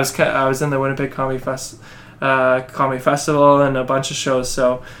was in the Winnipeg Comedy Festival and a bunch of shows.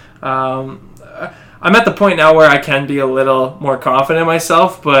 So I'm at the point now where I can be a little more confident in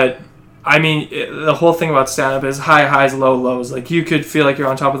myself, but. I mean, the whole thing about stand-up is high highs, low lows. Like, you could feel like you're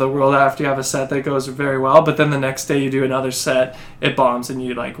on top of the world after you have a set that goes very well, but then the next day you do another set, it bombs, and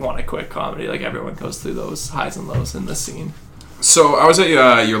you, like, want to quit comedy. Like, everyone goes through those highs and lows in the scene. So, I was at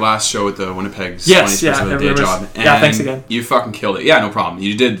your last show at the Winnipeg's Funniest Person with a Day Job. And yeah, thanks again. You fucking killed it. Yeah, no problem.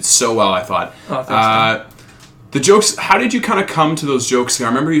 You did so well, I thought. Oh, thanks, The jokes, how did you kind of come to those jokes? I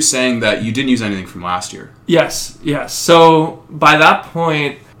remember you saying that you didn't use anything from last year. Yes. So by that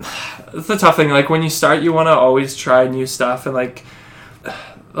point, it's a tough thing. Like when you start, you want to always try new stuff, and like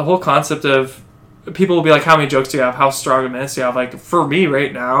the whole concept of people will be like, how many jokes do you have? How strong a minutes do you have? Like for me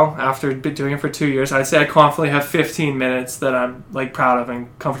right now, after doing it for 2 years, I'd say I confidently have 15 minutes that I'm like proud of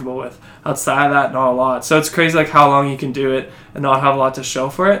and comfortable with. Outside of that, not a lot. So it's crazy like how long you can do it and not have a lot to show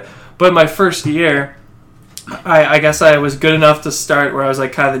for it. But my first year, I guess I was good enough to start where I was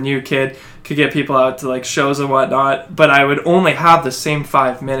like kind of the new kid, could get people out to like shows and whatnot, but I would only have the same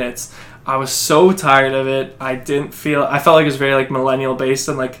 5 minutes. I was so tired of it. I felt like it was very like millennial based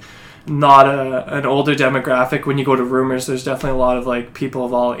and like not an older demographic. When you go to Rumors, there's definitely a lot of like people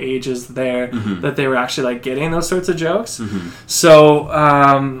of all ages there that they were actually like getting those sorts of jokes. So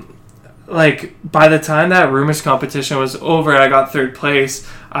like by the time that Rumors competition was over and I got third place,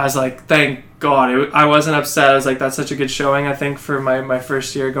 I was like, thank God. I wasn't upset. I was like, that's such a good showing, I think, for my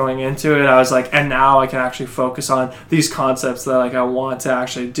first year going into it. I was like, and now I can actually focus on these concepts that like I want to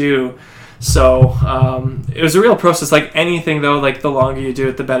actually do. So it was a real process. Like anything though, like the longer you do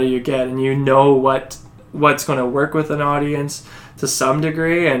it, the better you get, and you know what's going to work with an audience to some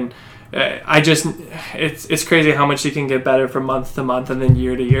degree. And it's crazy how much you can get better from month to month and then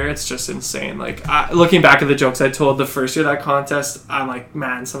year to year. It's just insane. Like looking back at the jokes I told the first year of that contest, I'm like,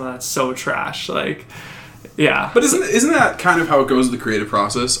 man, some of that's so trash. Like, yeah. But isn't that kind of how it goes with the creative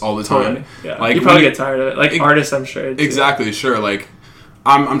process all the time? Totally. Yeah. Like you probably get tired of it. Like artists, I'm sure. Too. Exactly. Sure. Like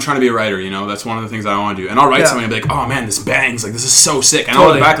I'm trying to be a writer, you know. That's one of the things that I want to do. And I'll write something and be like, oh man, this bangs. Like this is so sick. And I'll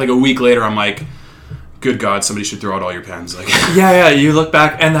look back like a week later, I'm like, good God, somebody should throw out all your pens. Like, yeah, you look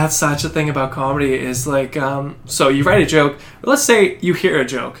back, and that's such a thing about comedy is like, so you write a joke. Let's say you hear a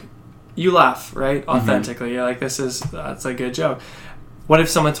joke, you laugh, right, authentically. You're like, that's a good joke. What if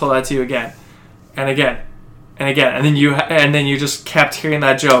someone told that to you again, and again, and again, and then you just kept hearing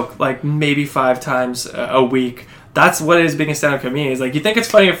that joke like maybe 5 times a week? That's what it is being a stand-up comedian. Is like you think it's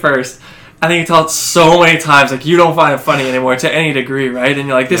funny at first. I think you tell it so many times, like you don't find it funny anymore to any degree, right? And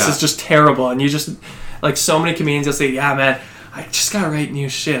you're like, this is just terrible, and you just. Like so many comedians will say, yeah, man, I just gotta write new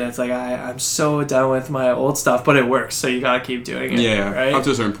shit. It's like I'm so done with my old stuff, but it works, so you gotta keep doing it. Yeah, right? Up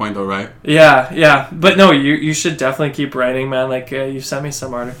to a certain point, though, right? Yeah. But no, you should definitely keep writing, man. Like you sent me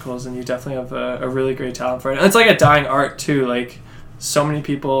some articles, and you definitely have a really great talent for it. And it's like a dying art too. Like so many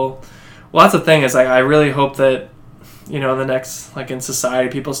people. Well, that's the thing is like I really hope that the next like in society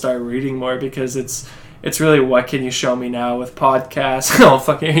people start reading more because it's really what can you show me now with podcasts. Oh,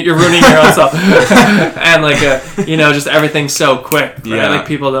 fucking, you're ruining your own stuff. And like, just everything's so quick. Right? Yeah. Like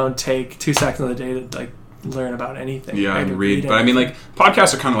people don't take 2 seconds of the day to like learn about anything. Yeah, right? and read. But I mean, like,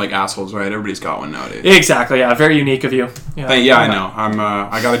 podcasts are kind of like assholes, right? Everybody's got one nowadays. Exactly. Yeah, very unique of you. Yeah, I know.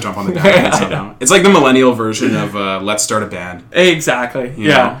 I gotta jump on the bandwagon somehow. It's like the millennial version of Let's Start a Band. Exactly. You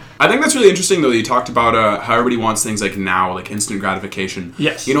know? I think that's really interesting, though, that you talked about how everybody wants things like now, like instant gratification.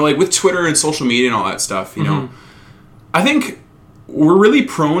 Yes. Like with Twitter and social media and all that stuff, you know, I think we're really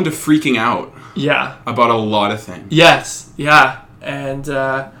prone to freaking out. Yeah. About a lot of things. Yes. Yeah. And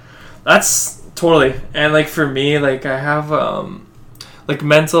that's totally. And like for me, like I have like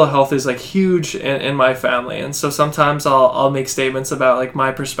mental health is like huge in my family, and so sometimes I'll make statements about like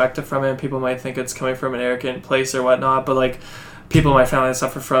my perspective from it, and people might think it's coming from an arrogant place or whatnot, but like people in my family that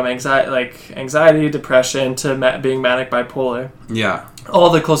suffer from anxiety, depression, to being manic bipolar. Yeah. All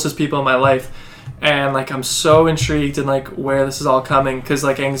the closest people in my life. And like I'm so intrigued in like where this is all coming, because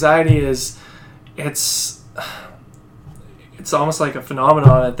like anxiety it's almost like a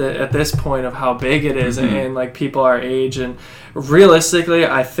phenomenon at this point of how big it is in like people our age. And realistically,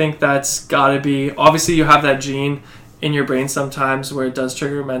 I think that's got to be, obviously you have that gene in your brain sometimes where it does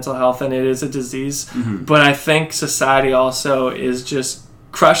trigger mental health and it is a disease. But I think society also is just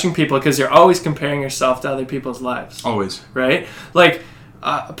crushing people because you're always comparing yourself to other people's lives. Always. Right? Like,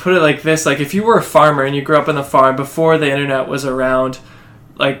 put it like this, like if you were a farmer and you grew up on the farm before the internet was around,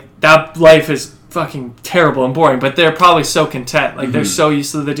 like that life is fucking terrible and boring, but they're probably so content. Like they're so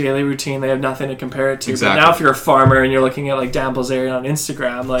used to the daily routine, they have nothing to compare it to. Exactly. But now if you're a farmer and you're looking at like Dan Bilzerian on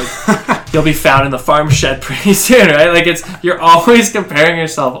Instagram, like you'll be found in the farm shed pretty soon, right? Like you're always comparing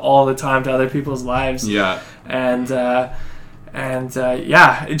yourself all the time to other people's lives. Yeah. And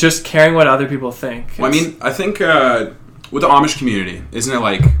just caring what other people think. Well, I mean, I think with the Amish community, isn't it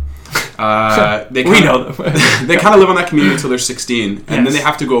like they know them. they kind of live on that community until they're 16, and then they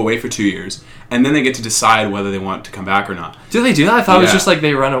have to go away for 2 years, and then they get to decide whether they want to come back or not. Do they do that? I thought it was just like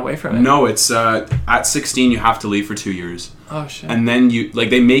they run away from it. No, it's at 16 you have to leave for 2 years. Oh shit! And then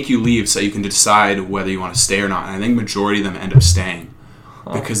they make you leave so you can decide whether you want to stay or not. And I think majority of them end up staying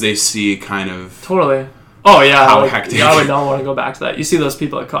because they see kind of totally. Oh yeah, how hectic. Yeah, I would not want to go back to that. You see those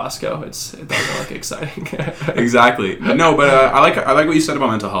people at Costco. It doesn't look exciting. Exactly. No, but I like what you said about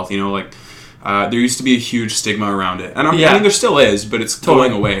mental health. You know, like there used to be a huge stigma around it, and I mean there still is, but it's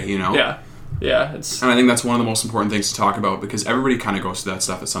going away. You know. Yeah. Yeah. And I think that's one of the most important things to talk about because everybody kind of goes through that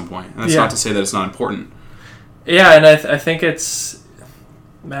stuff at some point, and that's not to say that it's not important. Yeah, and I think it's,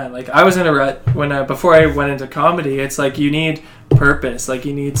 man, like I was in a rut before I went into comedy. It's like you need purpose, like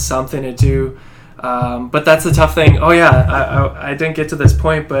you need something to do. But that's the tough thing. Oh yeah, I didn't get to this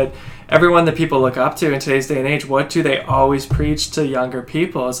point, but everyone that people look up to in today's day and age, what do they always preach to younger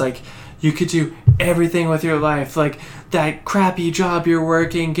people? It's like, you could do everything with your life. Like that crappy job you're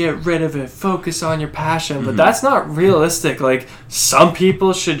working, get rid of it. Focus on your passion. But that's not realistic. Like some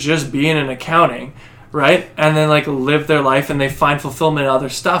people should just be in an accounting, right? And then like live their life and they find fulfillment in other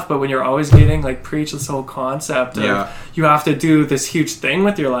stuff. But when you're always getting like preach this whole concept of you have to do this huge thing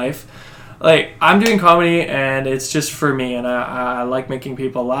with your life. Like I'm doing comedy and it's just for me and I like making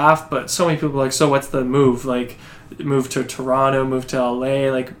people laugh. But so many people are like, so what's the move? Like move to Toronto, move to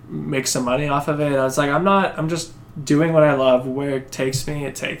LA, like make some money off of it. And I was like, I'm just doing what I love. Where it takes me,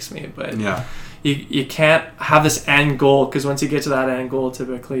 it takes me. But you can't have this end goal because once you get to that end goal,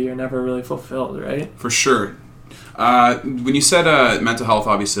 typically you're never really fulfilled, right? For sure. When you said mental health,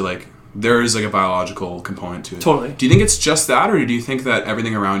 obviously, like there is like a biological component to it. Totally. Do you think it's just that, or do you think that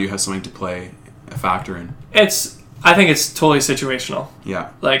everything around you has something to play a factor in? I think it's totally situational.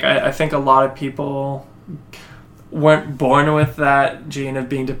 Yeah. Like I think a lot of people weren't born with that gene of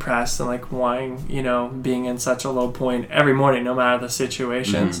being depressed and like wanting, being in such a low point every morning, no matter the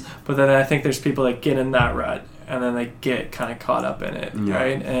situations. But then I think there's people that get in that rut and then they get kind of caught up in it,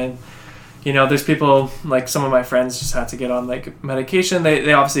 right? And there's people like some of my friends just had to get on like medication.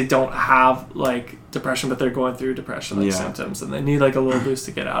 They obviously don't have like depression, but they're going through depression symptoms and they need like a little boost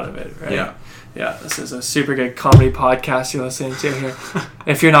to get out of it, right? Yeah, this is a super good comedy podcast you're listening to here.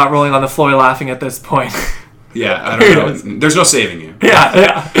 If you're not rolling on the floor laughing at this point. Yeah, I don't know. There's no saving you.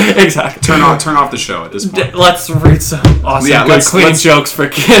 Yeah, exactly. Turn off the show at this point. Let's read some awesome, good, clean jokes for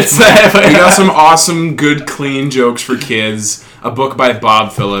kids. We got some awesome, good, clean jokes for kids. A book by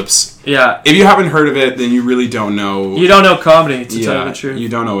Bob Phillips. Yeah. If you haven't heard of it, then you really don't know. You don't know comedy, to tell you the truth. You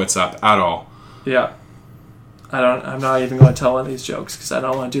don't know what's up at all. Yeah. I'm not even going to tell one of these jokes because I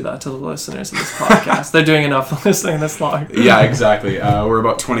don't want to do that to the listeners of this podcast. They're doing enough listening this long. Yeah, exactly. We're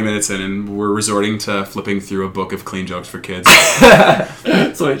about 20 minutes in and we're resorting to flipping through a book of clean jokes for kids.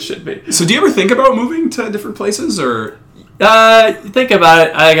 That's the way it should be. So do you ever think about moving to different places or... Think about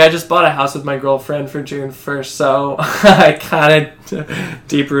it. I just bought a house with my girlfriend for June 1st, so I kind of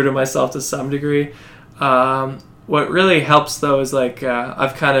deep-rooted myself to some degree. What really helps, though, is like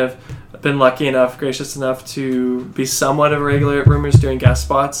I've kind of been lucky enough, gracious enough to be somewhat of a regular at Rumors doing guest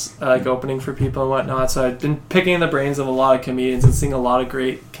spots, like opening for people and whatnot. So I've been picking the brains of a lot of comedians and seeing a lot of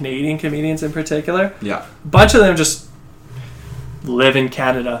great Canadian comedians in particular. Yeah. A bunch of them just live in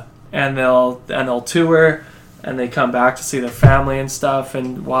Canada and they'll tour and they come back to see their family and stuff.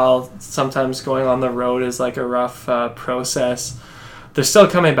 And while sometimes going on the road is like a rough process, they're still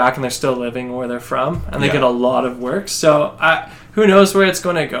coming back and they're still living where they're from and they get a lot of work. So who knows where it's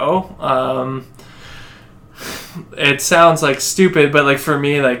going to go. It sounds like stupid, but like for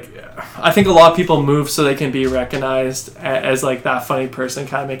me, like I think a lot of people move so they can be recognized as like that funny person,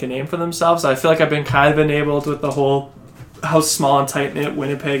 kind of make a name for themselves. I feel like I've been kind of enabled with the whole how small and tight knit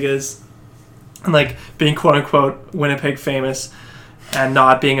Winnipeg is, and like being quote unquote Winnipeg famous. And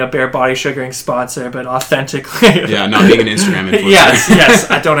not being a Bare Body Sugaring sponsor, but authentically. Yeah, not being an Instagram influencer. Yes,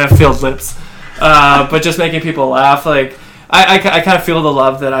 I don't have filled lips. But just making people laugh. Like, I kind of feel the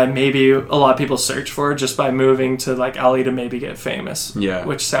love that maybe a lot of people search for just by moving to, like, LA to maybe get famous. Yeah.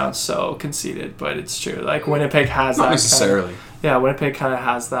 Which sounds so conceited, but it's true. Like, Winnipeg has that. Not necessarily. Winnipeg kind of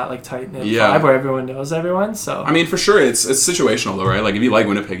has that, like, tight-knit vibe where everyone knows everyone, so. I mean, for sure, it's situational, though, right? Like, if you like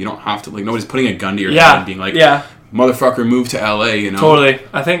Winnipeg, you don't have to, like, nobody's putting a gun to your head and being like, motherfucker, move to LA, Totally.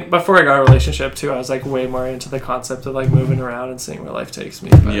 I think before I got a relationship, too, I was, like, way more into the concept of, like, moving around and seeing where life takes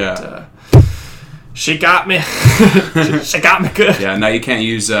me. But, she got me. She got me good. Yeah, now you can't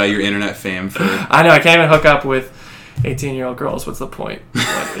use your internet fame for... I know, I can't even hook up with 18-year-old girls. What's the point?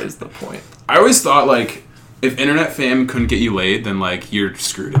 What is the point? I always thought, like, if internet fame couldn't get you laid, then, like, you're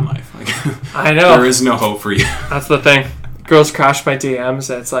screwed in life. Like, I know. There is no hope for you. That's the thing. Girls crash my DMs,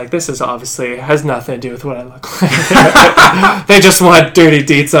 and it's like, this is obviously has nothing to do with what I look like. They just want dirty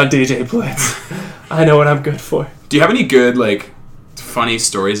deets on DJ Blitz. I know what I'm good for. Do you have any good, like, funny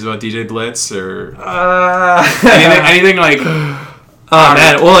stories about DJ Blitz, or anything like... Oh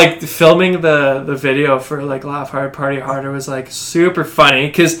man, well, like filming the video for like Laugh Hard Party Harder was like super funny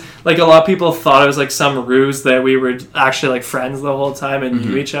because like a lot of people thought it was like some ruse that we were actually like friends the whole time and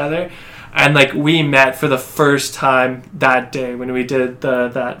knew each other, and like we met for the first time that day when we did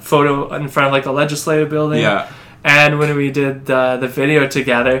that photo in front of like the legislative building, and when we did the video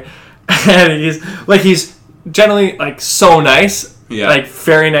together, and he's generally like so nice. Yeah. Like,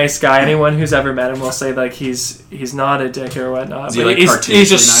 very nice guy. Anyone who's ever met him will say, like, he's not a dick or whatnot. Is he, like, he's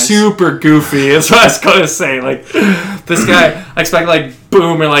just nice? Super goofy, is what I was going to say. Like, this guy, I expect, like,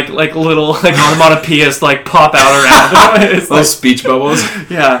 boom, or, like little, like, onomatopoeias, like, pop out around him. It's little speech bubbles.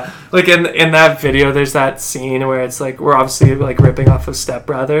 Yeah. Like, in that video, there's that scene where it's, like, we're obviously, like, ripping off of Step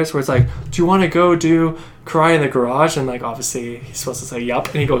Brothers, where it's like, do you want to go do karate in the garage? And, like, obviously, he's supposed to say, yup.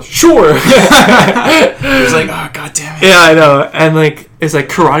 And he goes, sure. He's like, oh, god damn it. Yeah, I know. And, like, it's like,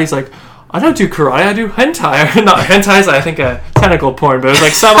 karate's like, I don't do karate, I do hentai. Not hentai is, I think, a tentacle porn, but it was,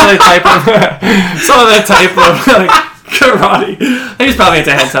 like, some other type of, like, karate. I think he's probably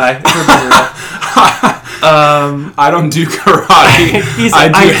into hentai. I don't do karate. I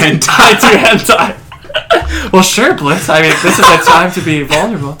do hentai. Well, sure, Blitz. I mean, this is a time to be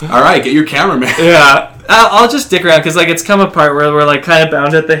vulnerable. All right, get your cameraman. Yeah, I'll just dick around because like it's come apart where we're like kind of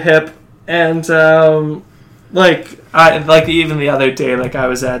bound at the hip, and like even the other day, like I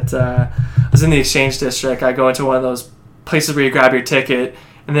was in the Exchange District. I go into one of those places where you grab your ticket,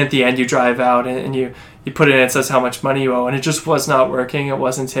 and then at the end you drive out and you put it in. It says how much money you owe, and it just was not working. It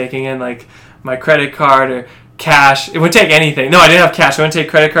wasn't taking in like my credit card or cash. It wouldn't take anything. No, I didn't have cash. I wouldn't take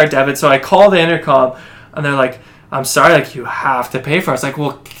credit card, debit. So I called the intercom, and they're like, I'm sorry, like, you have to pay for it. I was like,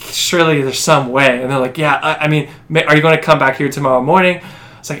 well, surely there's some way. And they're like, yeah, I mean, are you going to come back here tomorrow morning?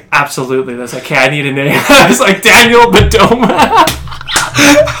 I was like, absolutely. They're like, okay, I need a name. I was like, Daniel Bedoma.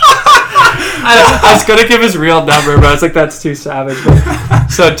 I was going to give his real number, but I was like, that's too savage.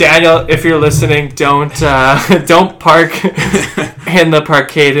 So, Daniel, if you're listening, don't park in the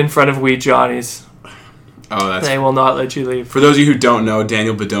parkade in front of Wee Johnny's. Oh, they will not let you leave. For those of you who don't know,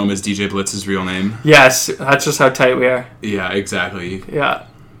 Daniel Bedoma is DJ Blitz's real name. Yes, that's just how tight we are. Yeah, exactly. Yeah.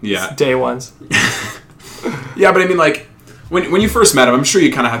 Yeah. It's day ones. Yeah, but I mean, like, when you first met him, I'm sure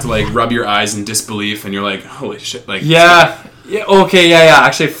you kind of had to, like, rub your eyes in disbelief, and you're like, holy shit. Like, yeah. Yeah, okay, yeah.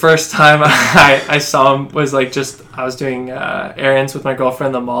 Actually, first time I saw him was, like, just, I was doing errands with my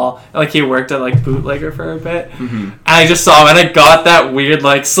girlfriend in the mall. And, like, he worked at, like, Bootlegger for a bit. Mm-hmm. And I just saw him, and I got that weird,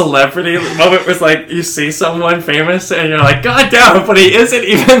 like, celebrity moment was, like, you see someone famous, and you're like, God damn, but he isn't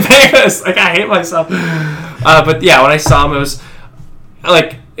even famous. Like, I hate myself. But, yeah, when I saw him, it was,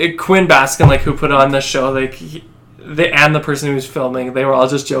 like, Quinn Baskin, like, who put on the show, like, and the person who was filming, they were all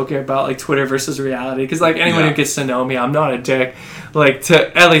just joking about like Twitter versus reality because like anyone who gets to know me, I'm not a dick, like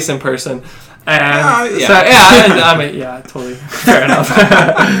to at least in person, and totally fair enough.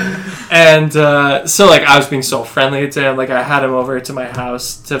 And so like I was being so friendly to him, like I had him over to my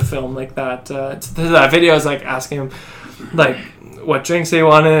house to film like that video. I was like asking him like what drinks he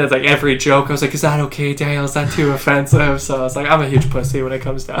wanted, like every joke. I was like, is that okay, Daniel? Is that too offensive? So I was like, I'm a huge pussy when it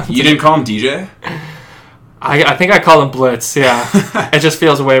comes down to You didn't call him DJ? I think I call him Blitz, yeah. It just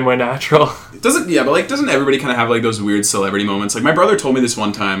feels way more natural. Doesn't everybody kind of have like those weird celebrity moments? Like my brother told me this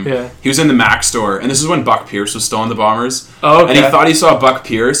one time. Yeah. He was in the Mac store, and this is when Buck Pierce was still on the Bombers. Oh, okay. And he thought he saw Buck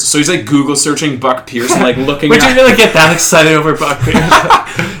Pierce, so he's like Google searching Buck Pierce and like looking. Would you really get that excited over Buck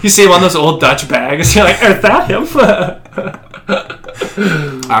Pierce? You see him on those old Dutch bags, you're like, is that him?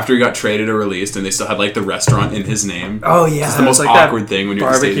 After he got traded or released, and they still had like the restaurant in his name. Oh yeah, it's the most like awkward thing when you're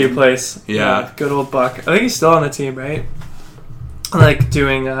barbecue place. Yeah, good old Buck. I think he's still on the team, right? Like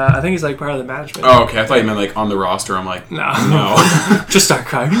doing, I think he's like part of the management. Oh, okay. I thought you meant like on the roster. I'm like, no. Just start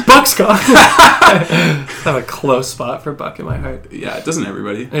crying. Buck's gone. I have a close spot for Buck in my heart. Yeah, doesn't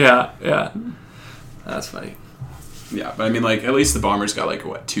everybody? Yeah. That's funny. Yeah, but I mean, like at least the Bombers got like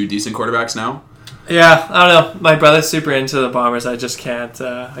what 2 decent quarterbacks now. Yeah, I don't know. My brother's super into the Bombers. I just can't.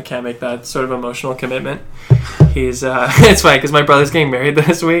 I can't make that sort of emotional commitment. He's. It's funny because my brother's getting married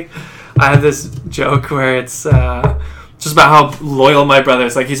this week. I had this joke where it's just about how loyal my brother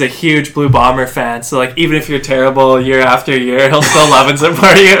is. Like he's a huge Blue Bomber fan. So like even if you're terrible year after year, he'll still love and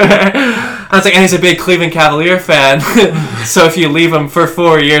support you. I was like, and he's a big Cleveland Cavalier fan. So if you leave him for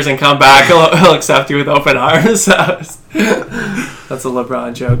 4 years and come back, he'll accept you with open arms. That's a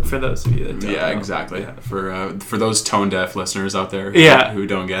LeBron joke for those of you that don't know. Exactly. Yeah. For those tone deaf listeners out there who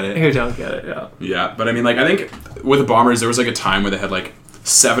don't get it. Yeah, but I mean, like, I think with the Bombers, there was like a time where they had like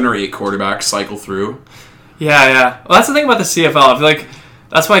 7 or 8 quarterbacks cycle through. Yeah. Well, that's the thing about the CFL. I feel like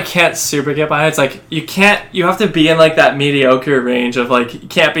that's why I can't super get behind it. It's like you have to be in like that mediocre range of like, you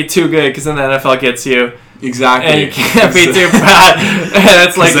can't be too good because then the NFL gets you. Exactly. And you can't be too bad. And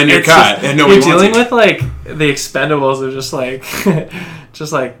it's like then you're it's cut, just- and nobody you're wants dealing it. with like the Expendables are just like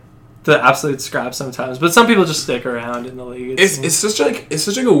just like the absolute scrap sometimes. But some people just stick around in the league. It's such like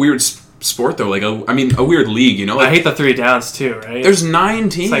a weird sport though. Like a weird league. You know, I like hate the 3 downs too, right? there's 9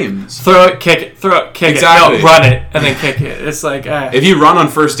 It's like, teams. throw it, kick it, throw it, kick Exactly. it, no, run it, and then kick it. It's like, If you run on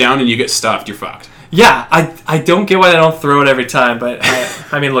first down and you get stuffed, you're fucked. yeah, I don't get why they don't throw it every time, but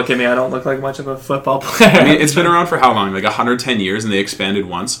I mean, look at me, I don't look like much of a football player. I mean, it's been around for how long? Like 110 years, and they expanded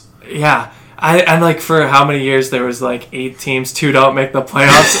once. Yeah. And like for how many years there was like 8 teams, 2 don't make the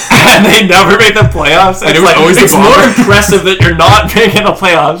playoffs, and they never make the playoffs. And it was like, always the it's more Bombers. impressive that you're not making the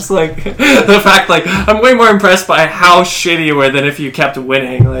playoffs. Like the fact, like I'm way more impressed by how shitty you were than if you kept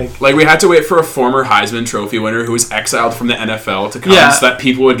winning. Like We had to wait for a former Heisman Trophy winner who was exiled from the NFL to come Yeah. so that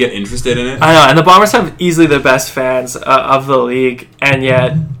people would get interested in it. I know, and the Bombers have easily the best fans of the league, and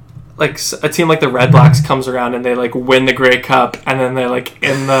yet. Like a team like the Red Blacks comes around and they like win the Grey Cup, and then they're like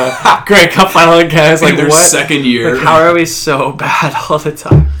in the Grey Cup final again. It's like In their what? second year. Like, how are we so bad all the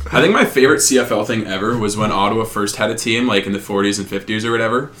time? I think my favorite CFL thing ever was when Ottawa first had a team, like in the 40s and 50s or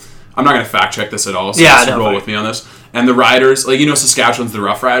whatever. I'm not going to fact check this at all, so Yeah, just no, roll but- with me on this. And the Riders, like, you know, Saskatchewan's the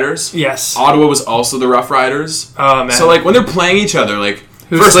Rough Riders. Yes. Ottawa was also the Rough Riders. Oh man. So, like, when they're playing each other, like,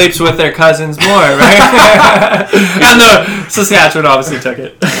 Who sleeps with their cousins more, right? And the Saskatchewan obviously took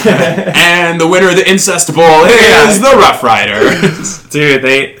it. and the winner of the Incest Bowl is the Rough Riders.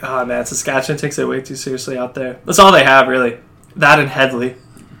 Dude, oh man, Saskatchewan takes it way too seriously out there. That's all they have, really. That and Headley.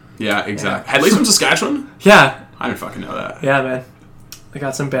 Yeah, exactly. Headley's from Saskatchewan? Yeah, I didn't fucking know that. yeah, man. They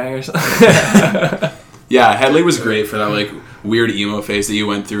got some bangers. Yeah, Headley was great for that, like, weird emo phase that you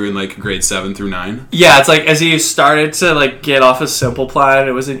went through in, like, grade 7 through 9. Yeah, it's like as you started to like get off a Simple Plan,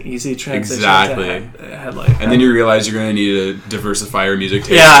 it was an easy transition. Exactly. To Headley. And then you realize you're going to need to diversify your music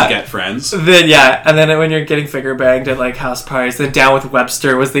taste Yeah. to get friends. Then yeah, and then when you're getting finger banged at like house parties, then Down with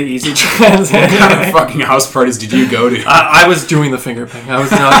Webster was the easy transition. What kind of fucking house parties did you go to? I was doing the finger bang. I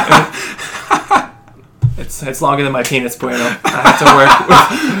was not. It's longer than my penis, Bueno.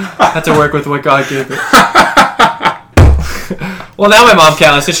 I had to work with what God gave me. Well, now my mom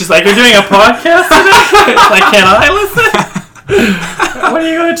can't listen. She's like, "You're doing a podcast today?" Like, can I listen? What are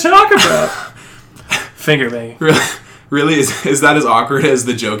you going to talk about? Finger banging. Really? Is that as awkward as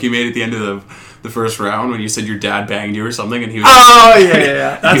the joke you made at the end of the first round when you said your dad banged you or something and he was Oh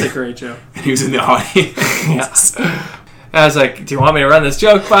yeah. That's a great joke. he was in the audience? Yeah. I was like, "Do you want me to run this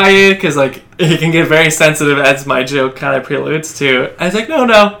joke by you? Because like it can get very sensitive, as my joke kind of preludes to." I was like, "No,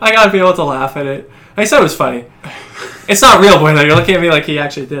 I gotta be able to laugh at it." I said it was funny. It's not real, Bueno. You're looking at me like he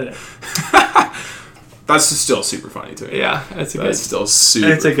actually did it. That's still super funny to me. Yeah, it's a good. That's still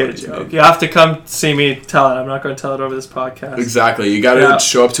super It's a good funny to me. joke. You have to come see me tell it. I'm not going to tell it over this podcast. Exactly. You got to Yeah.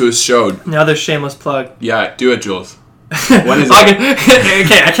 show up to his show. Another shameless plug. Yeah, do it, Jules. When is it?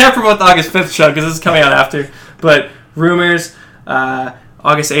 Okay, I can't promote the August 5th show because this is coming out after. But rumors,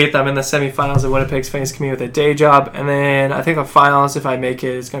 August 8th, I'm in the semifinals of Winnipeg's Famous Comedian with a Day Job. And then I think the finals, if I make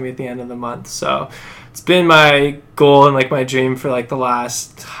it, is going to be at the end of the month. So it's been my goal and like my dream for like the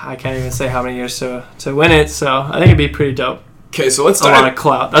last, I can't even say how many years to win it. So I think it'd be pretty dope. Okay, so let's A lot dive. of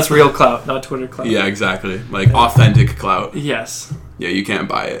clout. That's real clout, not Twitter clout. Yeah, exactly. Like authentic clout. Yes. Yeah, you can't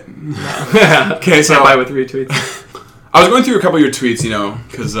buy it. Okay, so- so buy with retweets. I was going through a couple of your tweets, you know,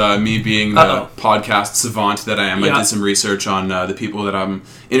 because me being the Uh-oh. podcast savant that I am, I Yeah. did some research on the people that I'm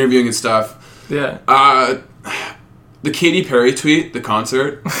interviewing and stuff. Yeah. The Katy Perry tweet, the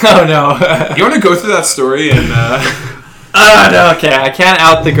concert. Oh no. You want to go through that story and Oh no. Okay, I can't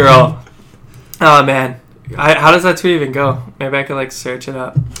out the girl. Oh man. How does that tweet even go? Maybe I could like search it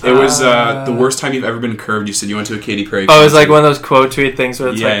up. it was the worst time you've ever been curved. You said you went to a Katy Perry Oh, it was like concert. one of those quote tweet things where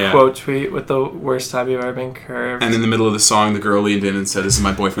it's Yeah, like yeah. quote tweet with the worst time you've ever been curved. And in the middle of the song, the girl leaned in and said, "This is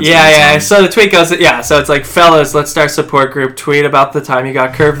my boyfriend's Yeah. favorite song." So the tweet goes, so it's like, fellas, let's start support group. Tweet about the time you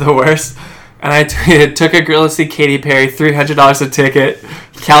got curved the worst. And I tweeted, took a girl to see Katy Perry, $300 a ticket.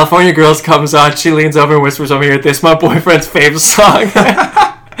 California Girls comes on, she leans over and whispers over here, "This is my boyfriend's favorite song."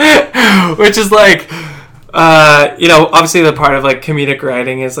 Which is like, obviously the part of like comedic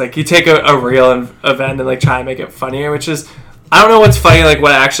writing is like you take a real event and like try and make it funnier, which is, I don't know what's funny, like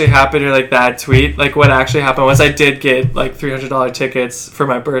what actually happened or like that tweet. Like what actually happened was I did get like $300 tickets for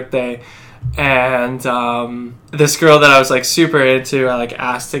my birthday. And this girl that I was like super into, I like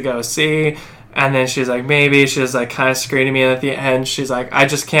asked to go see, and then she's like maybe. She was like kind of screening me, and at the end she's like, I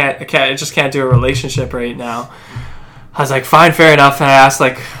just can't do a relationship right now. I was like, fine, fair enough. And I asked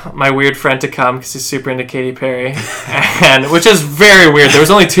like my weird friend to come because he's super into Katy Perry, and which is very weird. There was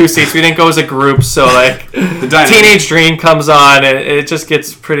only 2 seats. We didn't go as a group, so like the Teenage Dream comes on, and it just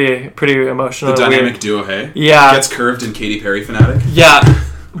gets pretty emotional. The dynamic weird. duo, hey? Yeah. Gets curved in Katy Perry fanatic. Yeah.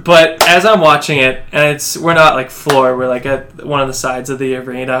 But as I'm watching it, and we're not like floor, we're like at one of the sides of the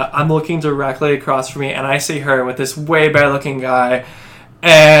arena. I'm looking directly across from me, and I see her with this way better looking guy,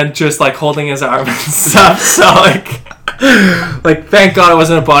 and just like holding his arm and stuff. So like thank God it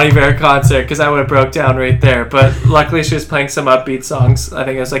wasn't a Bon Iver concert, because I would have broke down right there. But luckily she was playing some upbeat songs. I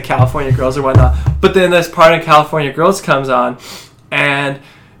think it was like California Girls or whatnot. But then this part of California Girls comes on, and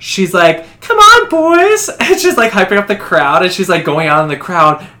she's like, come on, boys. And she's like hyping up the crowd, and she's like going out in the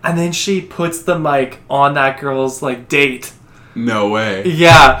crowd, and then she puts the mic on that girl's like date. No way.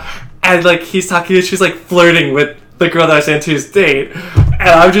 Yeah. And like he's talking, and she's like flirting with the girl that I was into his date. And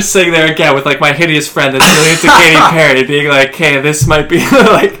I'm just sitting there again with like my hideous friend that's really into Katy Perry, being like, okay, this might be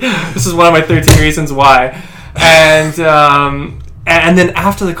like, this is one of my 13 reasons why. And then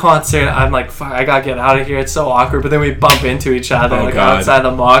after the concert, I'm like, fuck, I gotta get out of here. It's so awkward. But then we bump into each other outside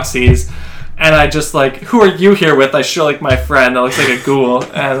the Moxies. And I just like, who are you here with? I show like my friend that looks like a ghoul.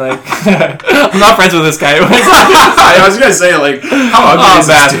 And like, I'm not friends with this guy. I was gonna say, like, how ugly is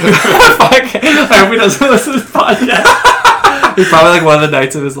this dude? Fuck. I hope he doesn't listen to this podcast. He's probably like one of the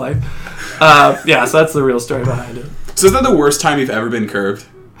nights of his life. Yeah, so that's the real story behind it. So is that the worst time you've ever been curved?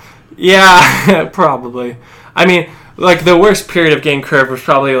 Yeah, probably. I mean, like the worst period of getting curved was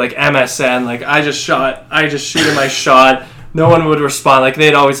probably like MSN. Like I just shooted my shot. No one would respond. Like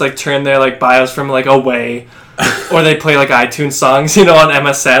they'd always like turn their like bios from like away, or they'd play like iTunes songs, you know, on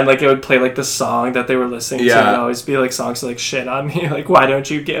MSN. Like it would play like the song that they were listening to. It'd always be like songs to like shit on me. Like, why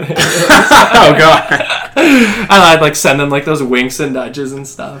don't you get it? Oh god. And I'd like send them like those winks and nudges and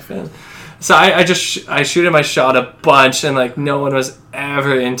stuff. And so I shooted my shot a bunch, and like no one was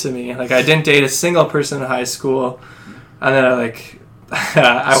ever into me. Like I didn't date a single person in high school, and then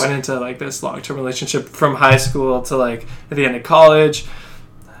I went into like this long-term relationship from high school to like at the end of college.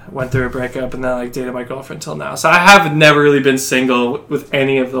 Went through a breakup, and then like dated my girlfriend till now. So I have never really been single with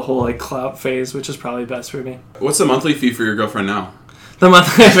any of the whole like clout phase, which is probably best for me. What's the monthly fee for your girlfriend now? The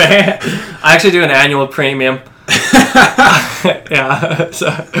monthly fee, I actually do an annual premium. Yeah, so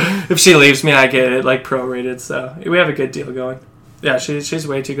if she leaves me, I get it like prorated. So we have a good deal going. Yeah, she's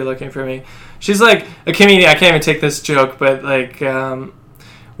way too good looking for me. She's like a comedian. I can't even take this joke, but like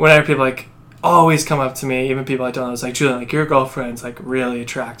whenever people like always come up to me, even people I don't know, it's like, Julian, like your girlfriend's like really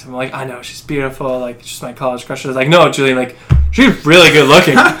attractive. I'm like, I know, she's beautiful, like she's my college crush. I was like, no, Julian, like she's really good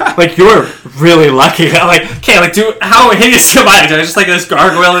looking. Like you're really lucky. I'm like, okay, like dude, how hideous am I? Just like this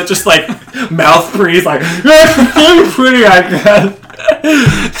gargoyle that just like mouth breathes like, you're pretty, I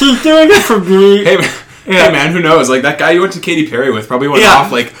guess. She's doing it for me. Hey man, who knows? Like that guy you went to Katy Perry with probably went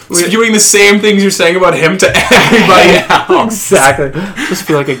off like spewing the same things you're saying about him to everybody else. Exactly. Just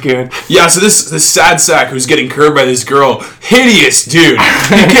feel like a goon. Yeah, so this sad sack who's getting curved by this girl, hideous dude.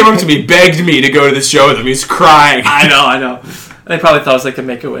 He came up to me, begged me to go to this show with him. He's crying. I know. They probably thought it was like a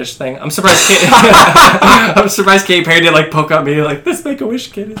Make-A-Wish thing. I'm surprised Katy Perry didn't like poke at me like, this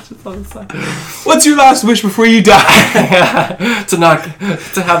Make-A-Wish kid is just on the side. What's your last wish before you die?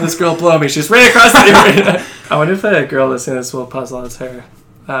 to have this girl blow me. She's right across the arena. I wonder if a girl listening to this will puzzle as her.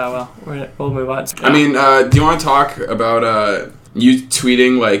 Well, we'll move on. I mean, do you want to talk about you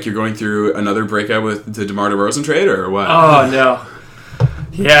tweeting like you're going through another breakup with the DeMar DeRozan trade or what? Oh, no.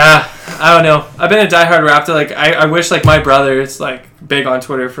 Yeah, I don't know. I've been a diehard Raptor. Like, I wish like my brother is like big on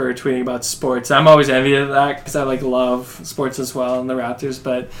Twitter for tweeting about sports. I'm always envious of that because I like love sports as well and the Raptors,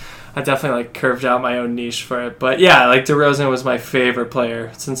 but I definitely like curved out my own niche for it. But yeah, like DeRozan was my favorite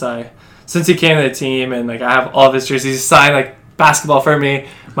player since he came to the team, and like I have all of his jerseys. He signed like basketball for me,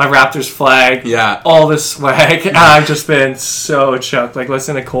 my Raptors flag, all this swag. And I've just been so choked, like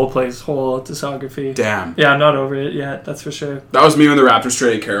listening to Coldplay's whole discography. Damn. Yeah, I'm not over it yet, that's for sure. That was me when the Raptors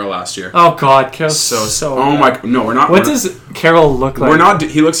traded Carroll last year. Oh god, Carroll's so oh my, no, we're not. What does Carroll look like? We're not,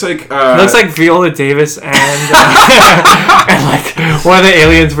 he looks like he looks like Viola Davis and and like one of the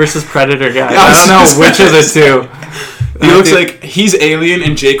Aliens versus Predator guys. I don't know which of the two. He looks like he's Alien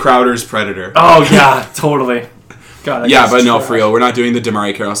and Jay Crowder's Predator. Oh yeah, totally. God, yeah, but no, for real, we're not doing the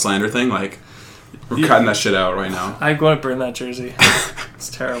DeMar Carroll slander thing. Like, we're cutting that shit out right now. I'm going to burn that jersey. It's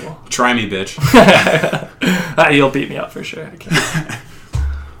terrible. Try me, bitch. You'll beat me up for sure.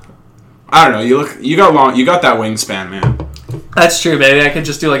 I don't know. You got that wingspan, man. That's true, baby. I could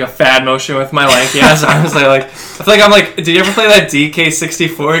just do like a fad motion with my lanky ass arms. I feel like I'm like. Did you ever play that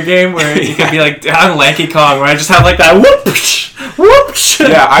DK64 game where you could be like, I'm Lanky Kong, where I just have like that whoop whoops.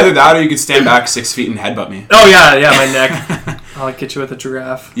 Yeah, either that or you could stand back 6 feet and headbutt me. Oh yeah, my neck. I'll get you with a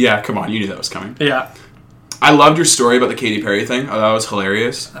giraffe. Yeah, come on, you knew that was coming. Yeah. I loved your story about the Katy Perry thing. Oh, that was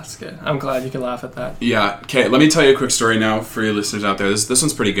hilarious. That's good. I'm glad you can laugh at that. Yeah. Okay, let me tell you a quick story now for your listeners out there. This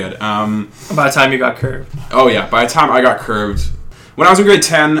one's pretty good. By the time you got curved. Oh, yeah. By the time I got curved... When I was in grade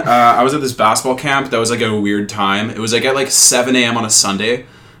 10, I was at this basketball camp that was like a weird time. It was like at like 7 a.m. on a Sunday.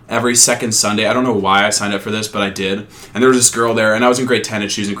 Every second Sunday. I don't know why I signed up for this, but I did. And there was this girl there, and I was in grade 10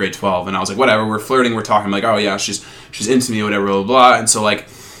 and she was in grade 12. And I was like, whatever, we're flirting, we're talking. I'm like, oh yeah, she's into me, whatever, blah, blah, blah. And so like...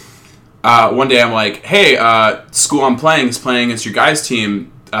 one day I'm like, hey, school I'm playing is playing against your guys'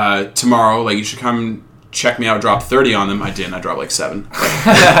 team tomorrow. Like, you should come check me out, drop 30 on them. I didn't. I dropped like 7.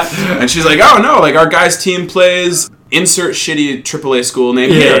 And she's like, oh, no, like, our guys' team plays insert shitty AAA school name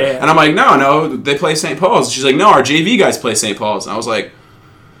here. Yeah. And I'm like, no, they play St. Paul's. She's like, no, our JV guys play St. Paul's. And I was like,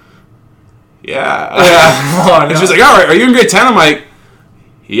 yeah. Oh, no. And she's like, all right, are you in grade 10? I'm like,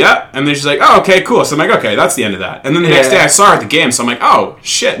 yeah. And then she's like, oh, okay, cool. So I'm like, okay, that's the end of that. And then the next day I saw her at the game, so I'm like, oh,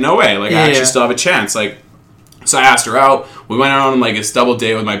 shit, no way. Like, I actually still have a chance. Like, so I asked her out. We went out on, like, this double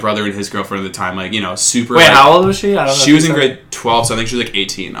date with my brother and his girlfriend at the time. Like, you know, super... Wait, like, how old was she? I don't know. She was in grade 12, so I think she was, like,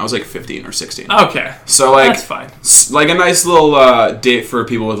 18. I was, like, 15 or 16. Okay. So, like... That's fine. Like, a nice little date for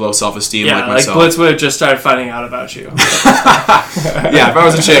people with low self-esteem like myself. Blitz would have just started finding out about you. Yeah, if I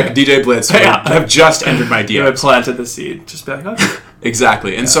was a chick, DJ Blitz would have just entered my You had DMs. planted the seed. Just be like, okay.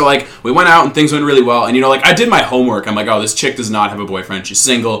 Exactly. And so, like, we went out and things went really well. And, you know, like, I did my homework. I'm like, oh, this chick does not have a boyfriend. She's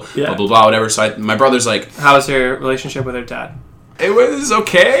single, blah, blah, blah, whatever. So my brother's like... How was your relationship with her dad? It was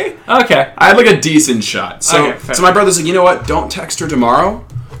okay. Okay. I had, like, a decent shot. So, Okay, so my brother's like, you know what? Don't text her tomorrow.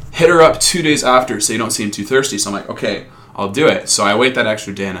 Hit her up 2 days after so you don't seem too thirsty. So I'm like, okay, I'll do it. So I wait that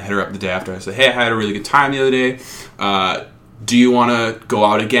extra day and I hit her up the day after. I said, hey, I had a really good time the other day. Do you want to go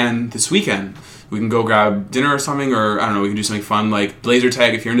out again this weekend? We can go grab dinner or something, or I don't know, we can do something fun, like blazer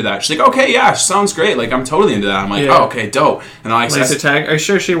tag if you're into that. She's like, okay, yeah, sounds great. Like, I'm totally into that. I'm like, oh, okay, dope. And I Laser tag? Are you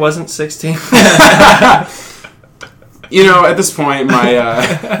sure she wasn't 16? You know, at this point,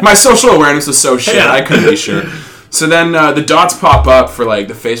 my my social awareness was so shit, I couldn't be sure. So then the dots pop up for, like,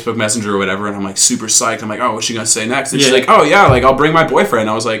 the Facebook Messenger or whatever, and I'm, like, super psyched. I'm like, oh, what's she going to say next? And she's like, oh, yeah, like, I'll bring my boyfriend.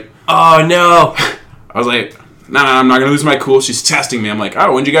 I was like... Oh, no. I was like... No, I'm not going to lose my cool. She's testing me. I'm like,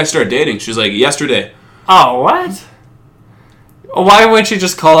 oh, when did you guys start dating? She's like, yesterday. Oh, what? Why wouldn't you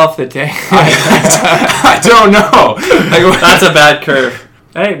just call off the day? I don't know. Like, That's a bad curve.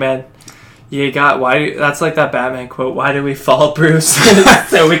 Hey, man. That's like that Batman quote, why do we fall, Bruce?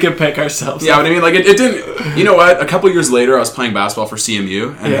 So we can pick ourselves yeah, up. but I mean, like, it didn't... You know what? A couple years later, I was playing basketball for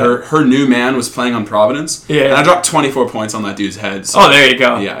CMU, and her new man was playing on Providence, and I dropped 24 points on that dude's head. So, oh, there you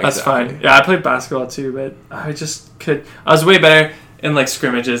go. Yeah, that's exactly. fine. Yeah, I played basketball too, but I was way better in, like,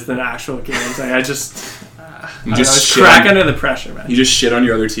 scrimmages than actual games. Like, I just crack under the pressure, man. You just shit on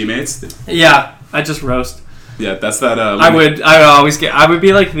your other teammates? Yeah, I just roast. Yeah, that's that. I would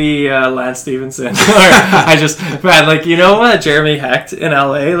be like the Lance Stevenson. Like, you know what, Jeremy Hecht in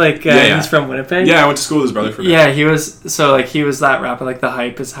LA, like, he's from Winnipeg. Yeah, I went to school with his brother for a bit. Yeah, he was that rapper, like, the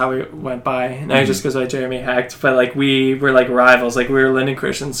Hype is how he went by. Now he just goes by Jeremy Hecht, but, like, we were, like, rivals. Like, we were Linden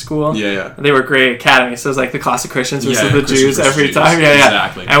Christian School. Yeah. They were Grey Academy, so it was like the classic Christians versus the Christian Jews every Jews. time. Yeah,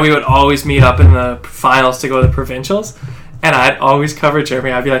 exactly. And we would always meet up in the finals to go to the provincials. And I'd always cover Jeremy.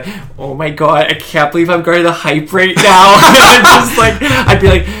 I'd be like, oh my god, I can't believe I'm going to the Hype right now. I'd be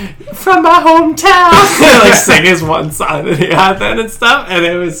like, from my hometown. And like sing his one song that he had then and stuff. And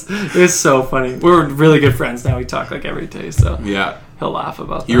it was so funny. We were really good friends now. We talk like every day, so yeah, he'll laugh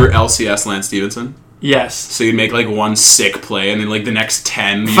about that. You were LCS Lance Stevenson? Yes. So you'd make like one sick play and then like the next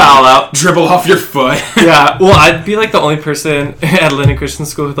 10 foul out. Dribble off your foot. Yeah. Well, I'd be like the only person at Linden Christian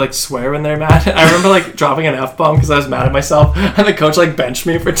School who'd like swear when they're mad. I remember like dropping an F-bomb because I was mad at myself and the coach like benched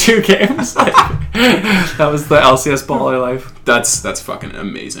me for 2 games. Like, that was the LCS baller life. That's fucking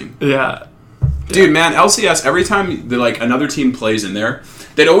amazing. Yeah. Dude, man, LCS, every time like another team plays in there,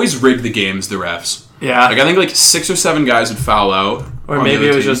 they'd always rig the games, the refs. Yeah. Like, I think like 6 or 7 guys would foul out. Or maybe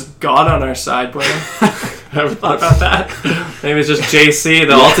it was just God on our side, boy. Ever thought about that? Maybe it's just JC,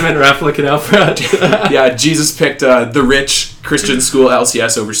 the ultimate ref, looking out for us. Yeah, Jesus picked the rich Christian school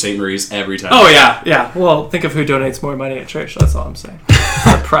LCS over St. Mary's every time. Oh, yeah. Well, think of who donates more money at church. That's all I'm saying.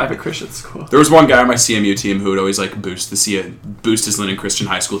 A private Christian school. There was one guy on my CMU team who would always like boost his Linden Christian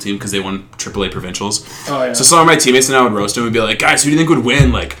high school team because they won AAA provincials. Oh, yeah. So some of my teammates and I would roast him and be like, guys, who do you think would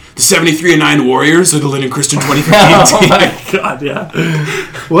win? Like, the 73-9 Warriors or the Linden Christian 2015 team? Oh, my God, yeah.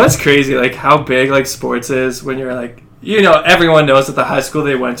 Well, that's crazy, like, how big, like, sports is when you're, like, you know, everyone knows at the high school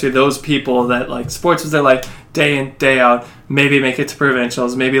they went to, those people that, like, sports was their, like, day in, day out, maybe make it to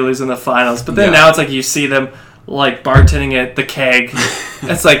provincials, maybe lose in the finals. But then now it's like you see them like bartending at the Keg.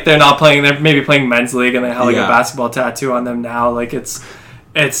 It's like they're not playing. They're maybe playing men's league, and they have like a basketball tattoo on them now. Like it's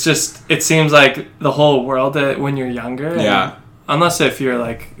just, it seems like the whole world when you're younger. Yeah. Unless if you're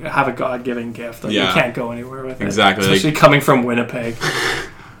like have a God-given gift, like you can't go anywhere with it. Exactly. Especially coming from Winnipeg.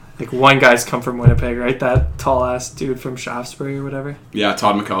 Like one guy's come from Winnipeg, right? That tall ass dude from Shaftesbury or whatever. Yeah,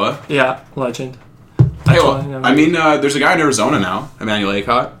 Todd McCullough. Yeah, legend. Hey, well, I mean, there's a guy in Arizona now, Emmanuel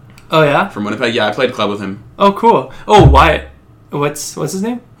Acott. Oh yeah, from Winnipeg. Yeah, I played club with him. Oh cool. Oh Wyatt, what's his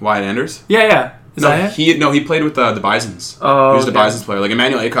name? Wyatt Anders. Yeah. Is that it? He played with the Bisons. Oh, he was the Bisons player. Like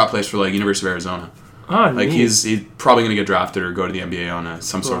Emmanuel Acott plays for like University of Arizona. Oh, like neat. he's probably gonna get drafted or go to the NBA on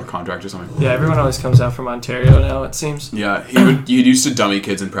some sort of contract or something. Yeah, everyone always comes out from Ontario now. It seems. Yeah, he used to dummy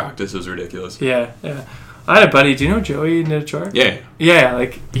kids in practice. It was ridiculous. Yeah. I had a buddy. Do you know Joey Nichor? Yeah. Yeah,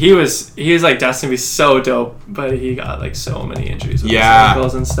 like he was like destined to be so dope, but he got like so many injuries with his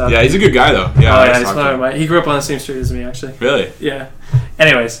ankles and stuff. Yeah, he's a good guy though. Yeah. He's one of my. He grew up on the same street as me, actually. Really? Yeah.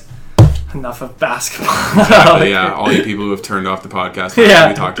 Anyways, enough of basketball. Exactly, yeah, all you people who have turned off the podcast. Yeah.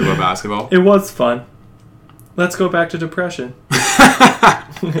 We talked about basketball. It was fun. Let's go back to depression.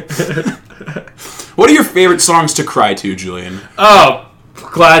 What are your favorite songs to cry to, Julian? Oh,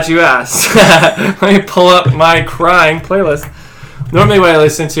 glad you asked. Let me pull up my crying playlist. Normally what I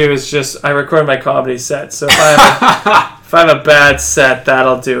listen to is just, I record my comedy set, so if I have a bad set,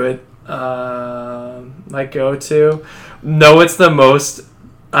 that'll do it. My go-to. No, it's the most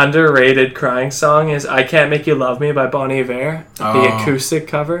underrated crying song is I Can't Make You Love Me by Bon Iver, the acoustic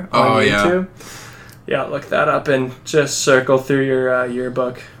cover on YouTube. Yeah, look that up and just circle through your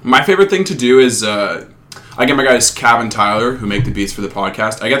yearbook. My favorite thing to do is I get my guys Cav and Tyler, who make the beats for the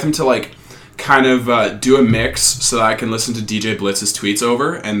podcast. I get them to like kind of do a mix so that I can listen to DJ Blitz's tweets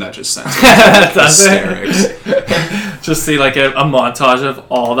over, and that just sends me hysterics. Just see like a montage of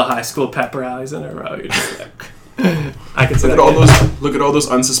all the high school pep rallies in a row. You're just like, I can see look at all those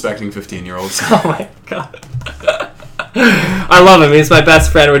unsuspecting 15-year-olds. Oh my god. I love him. He's my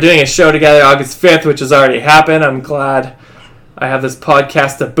best friend. We're doing a show together August 5th, which has already happened. I'm glad I have this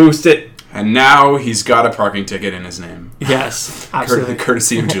podcast to boost it. And now he's got a parking ticket in his name. Yes, absolutely.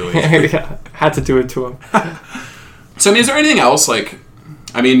 Courtesy of Julie. Yeah, had to do it to him. So, I mean, is there anything else? Like,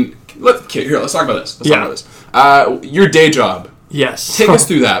 I mean, let's talk about this. Let's talk about this. Your day job. Yes. Take us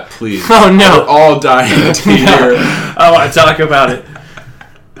through that, please. Oh, no. We're all dying to hear. I want to talk about it.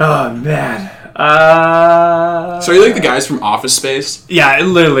 Oh, man. So are you like the guys from Office Space? Yeah,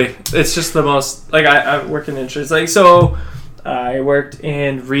 literally. It's just the most, like, I work in insurance. Like, so I worked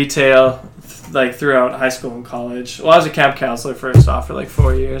in retail, like, throughout high school and college. Well, I was a camp counselor first off for, like,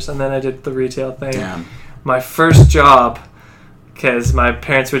 4 years, and then I did the retail thing. Damn. My first job, because my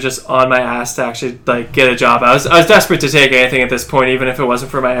parents were just on my ass to actually, like, get a job. I was desperate to take anything at this point, even if it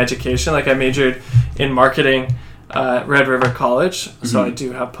wasn't for my education. Like, I majored in marketing at Red River College, so I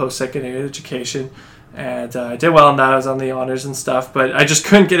do have post-secondary education, and I did well in that. I was on the honors and stuff, but I just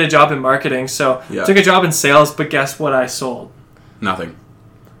couldn't get a job in marketing, so I took a job in sales. But guess what I sold? Nothing.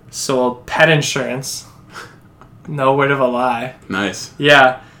 Sold pet insurance. No word of a lie. Nice.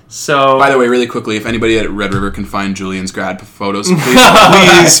 Yeah. So, by the way, really quickly, if anybody at Red River can find Julian's grad photos,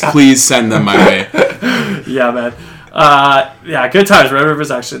 please send them my way. Yeah, man. Yeah, good times. Red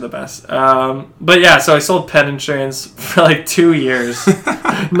River's actually the best. But yeah, so I sold pet insurance for like 2 years.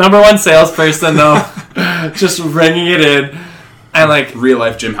 Number one salesperson though, just ringing it in, and like real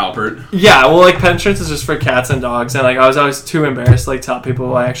life Jim Halpert. Yeah, well, like pet insurance is just for cats and dogs, and like I was always too embarrassed to like tell people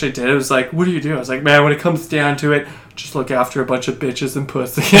what I actually did. It was like, what do you do? I was like, man, when it comes down to it, just look after a bunch of bitches and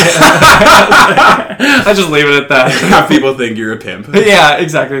pussy. I just leave it at that. Have people think you're a pimp. Yeah,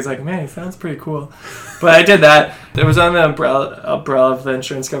 exactly. It's like, man, he sounds pretty cool. But I did that. It was on the umbrella of the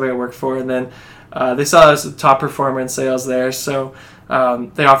insurance company I worked for, and then they saw I was a top performer in sales there, so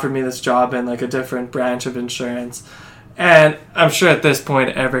they offered me this job in like a different branch of insurance. And I'm sure at this point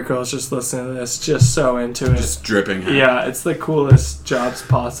every girl's just listening to this, just so into it. Just dripping. Yeah, it's the coolest jobs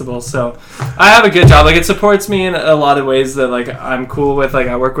possible. So I have a good job. Like, it supports me in a lot of ways that like I'm cool with. Like,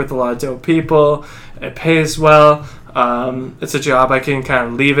 I work with a lot of dope people. It pays well. It's a job I can kind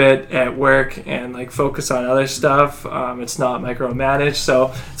of leave it at work and like focus on other stuff. It's not micromanaged,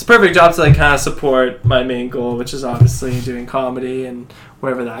 so it's a perfect job to like kind of support my main goal, which is obviously doing comedy and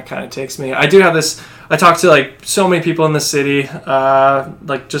wherever that kind of takes me. I do have this. I talk to like so many people in the city,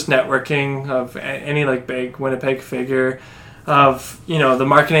 like just networking of any like big Winnipeg figure. Of the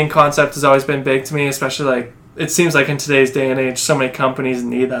marketing concept has always been big to me, especially like it seems like in today's day and age, so many companies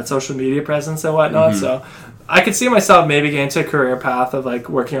need that social media presence and whatnot. So I could see myself maybe getting into a career path of like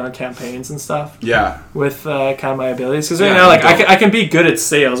working on campaigns and stuff. Yeah. With kind of my abilities, because right now like I can be good at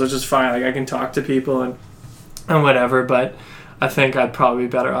sales, which is fine. Like I can talk to people and and whatever, but I think I'd probably be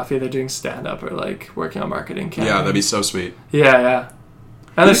better off either doing stand-up or like working on marketing campaigns. Yeah, that'd be so sweet. Yeah.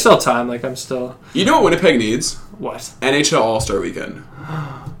 And there's still time, like I'm still... You know what Winnipeg needs? What? NHL All-Star Weekend.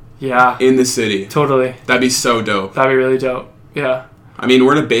 Yeah. In the city. Totally. That'd be so dope. That'd be really dope. Yeah. I mean,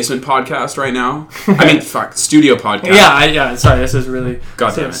 we're in a basement podcast right now. I mean, studio podcast. Yeah, sorry, this is really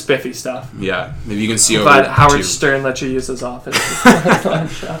spiffy stuff. Yeah, maybe you can see over. But Howard Stern let you use his office.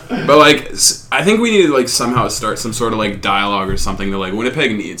 But like, I think we need to like somehow start some sort of like dialogue or something that like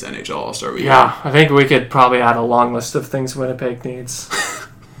Winnipeg needs NHL All-Star Weekend. Yeah, I think we could probably add a long list of things Winnipeg needs.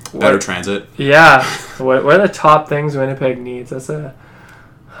 Better transit. Yeah, what are the top things Winnipeg needs? That's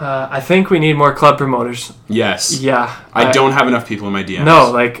I think we need more club promoters. Yes. Yeah. I don't have enough people in my DMs.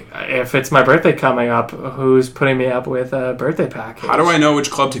 No, like, if it's my birthday coming up, who's putting me up with a birthday package? How do I know which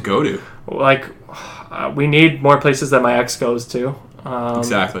club to go to? Like, we need more places that my ex goes to.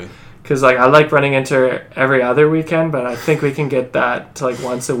 Exactly. Because, like, I like running into every other weekend, but I think we can get that to, like,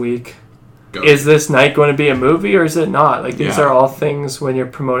 once a week. Is this night going to be a movie or is it not? Like, these are all things when you're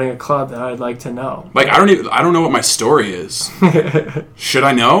promoting a club that I'd like to know. Like, I don't know what my story is. Should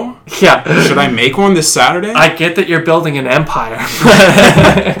I know? Yeah. Should I make one this Saturday? I get that you're building an empire.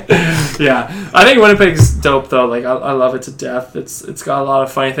 Yeah. I think Winnipeg's dope though. Like, I love it to death. It's got a lot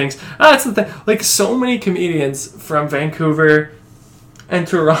of funny things. That's the thing. Like, so many comedians from Vancouver and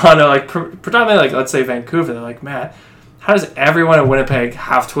Toronto, like predominantly, like, let's say Vancouver, they're like, man, how does everyone in Winnipeg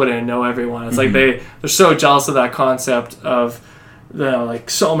have Twitter and know everyone? It's like they're so jealous of that concept of, you know, like,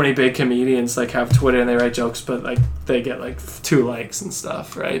 so many big comedians like have Twitter and they write jokes, but like they get like 2 likes and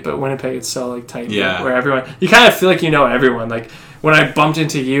stuff, right? But Winnipeg, it's so like tight, where everyone, you kind of feel like you know everyone. Like when I bumped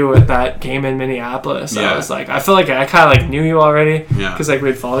into you at that game in Minneapolis, I was like, I feel like I kind of like knew you already, because like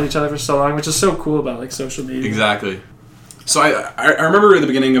we'd followed each other for so long, which is so cool about like social media. Exactly. So I remember in the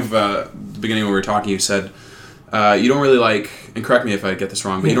beginning of when we were talking, you said. You don't really like, and correct me if I get this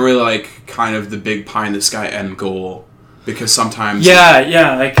wrong, but you don't really like kind of the big pie in the sky end goal, because sometimes...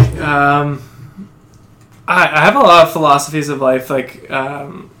 Yeah, like, I have a lot of philosophies of life, like,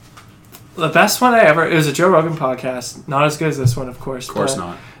 the best one it was a Joe Rogan podcast, not as good as this one, of course. Of course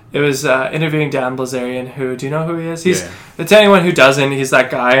not. It was interviewing Dan Bilzerian, do you know who he is? To anyone who doesn't, he's that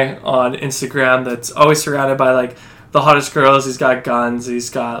guy on Instagram that's always surrounded by, like, the hottest girls. He's got guns. He's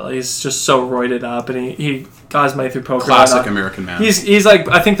just so roided up, and he got his money through poker. Classic American man. He's like,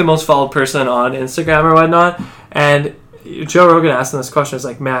 I think, the most followed person on Instagram or whatnot. And Joe Rogan asked him this question. It's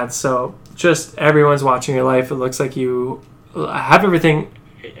like, man, so just everyone's watching your life. It looks like you have everything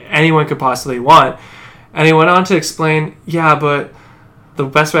anyone could possibly want. And he went on to explain, but the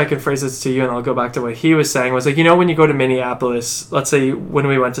best way I can phrase this to you, and I'll go back to what he was saying, was like, you know, when you go to Minneapolis, let's say when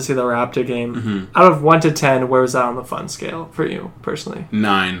we went to see the Raptor game, out of 1 to 10, where was that on the fun scale for you personally?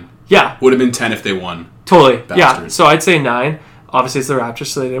 9. Yeah. Would have been 10 if they won. Totally. Bastards. Yeah. So I'd say 9. Obviously, it's the Raptors,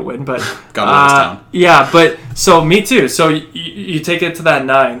 so they didn't win, but... Gotta let us down. Yeah, but... So, me too. So, you take it to that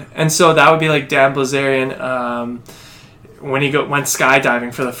 9. And so, that would be like Dan Bilzerian... when he went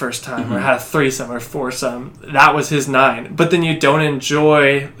skydiving for the first time, or had a threesome or foursome, that was his 9. But then you don't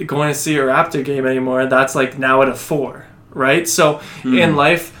enjoy going to see a Raptor game anymore. That's like now at a 4, right? So in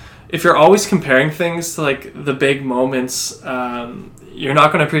life, if you're always comparing things to like the big moments, you're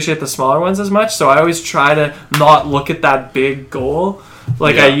not going to appreciate the smaller ones as much. So I always try to not look at that big goal.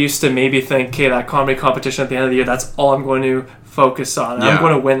 Like I used to maybe think, okay, that comedy competition at the end of the year, that's all I'm going to focus on. And I'm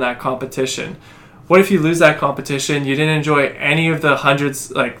going to win that competition. What if you lose that competition? You didn't enjoy any of the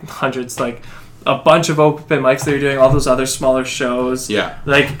hundreds, like a bunch of open mics that you're doing, all those other smaller shows. Yeah.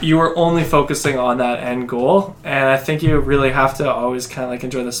 Like, you were only focusing on that end goal. And I think you really have to always kind of like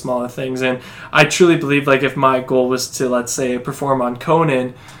enjoy the smaller things. And I truly believe, like, if my goal was to, let's say, perform on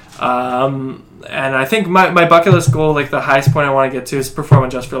Conan, and I think my bucket list goal, like the highest point I want to get to, is perform on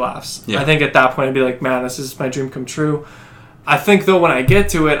Just for Laughs. Yeah. I think at that point I'd be like, man, this is my dream come true. I think, though, when I get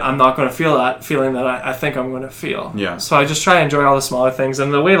to it, I'm not going to feel that feeling that I think I'm going to feel. Yeah. So I just try to enjoy all the smaller things.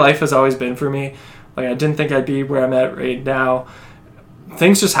 And the way life has always been for me, like, I didn't think I'd be where I'm at right now.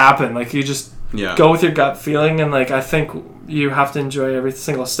 Things just happen. Like, you just go with your gut feeling. And, like, I think you have to enjoy every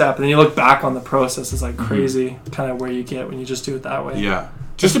single step. And then you look back on the process. It's, like, crazy kind of where you get when you just do it that way. Yeah.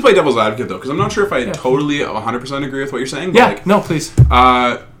 Just to play devil's advocate, though, because I'm not sure if I totally 100% agree with what you're saying. But yeah. Like, no, please.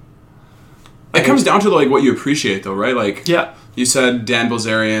 It comes down to, like, what you appreciate, though, right? Like, you said Dan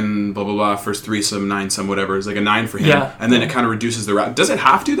Bilzerian, blah, blah, blah, first threesome, 9-some, whatever. It's like a 9 for him. Yeah. And then it kind of reduces the rap. Does it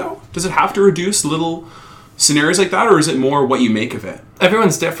have to, though? Does it have to reduce little scenarios like that? Or is it more what you make of it?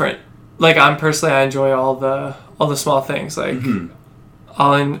 Everyone's different. Like, I enjoy all the small things. Like,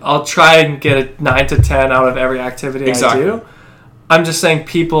 I'll try and get a 9 to 10 out of every activity I do. I'm just saying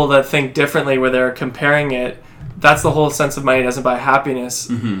people that think differently, where they're comparing it, that's the whole sense of money doesn't buy happiness.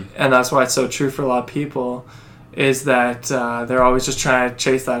 Mm-hmm. And that's why it's so true for a lot of people, is that they're always just trying to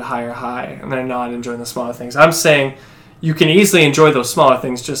chase that higher high, and they're not enjoying the smaller things. I'm saying you can easily enjoy those smaller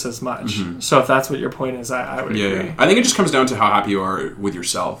things just as much. Mm-hmm. So if that's what your point is, I would agree. Yeah. I think it just comes down to how happy you are with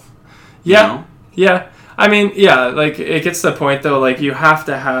yourself. Yeah. You know? Yeah. I mean, yeah, like, it gets to the point, though, like, you have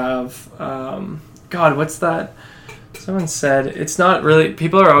to have, God, what's that? Someone said, it's not really,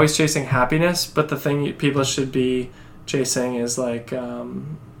 people are always chasing happiness, but the thing people should be chasing is, like, God,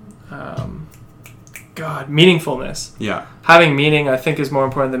 meaningfulness. Yeah. Having meaning, I think, is more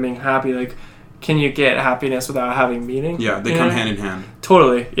important than being happy. Like, can you get happiness without having meaning? Yeah, they come hand in hand.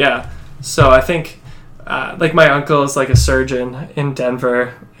 Totally, yeah. So I think, like, my uncle is, like, a surgeon in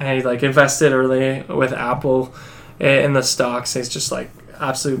Denver, and he, like, invested early with Apple in the stocks. He's just, like,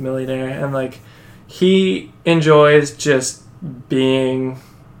 absolute millionaire, and, like, he enjoys just being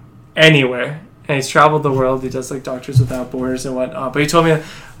anywhere, and he's traveled the world. He does, like, Doctors Without Borders and whatnot, but he told me,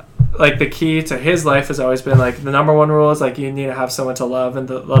 like, the key to his life has always been, like, the number one rule is, like, you need to have someone to love and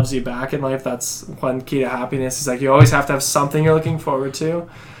that loves you back in life. That's one key to happiness. It's like you always have to have something you're looking forward to.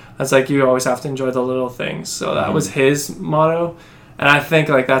 It's like you always have to enjoy the little things. So that was his motto. And I think,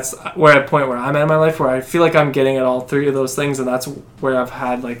 like, that's where at a point where I'm at in my life, where I feel like I'm getting at all three of those things, and that's where I've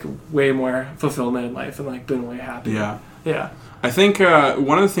had, like, way more fulfillment in life and, like, been way happier. Yeah. Yeah. I think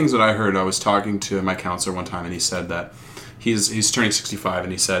one of the things that I heard, I was talking to my counselor one time, and he said that he's turning 65,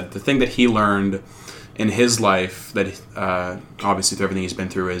 and he said the thing that he learned in his life, that obviously through everything he's been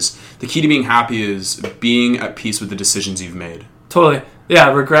through, is the key to being happy is being at peace with the decisions you've made. Totally.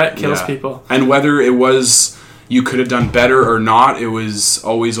 Yeah, regret kills people. And whether it was you could have done better or not, it was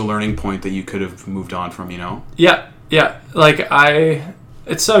always a learning point that you could have moved on from, you know? Yeah, yeah. Like,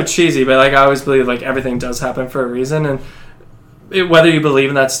 it's so cheesy, but, like, I always believe, like, everything does happen for a reason, and whether you believe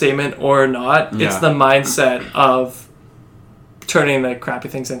in that statement or not, it's the mindset of turning the crappy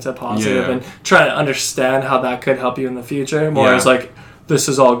things into positive and trying to understand how that could help you in the future. More as, like, this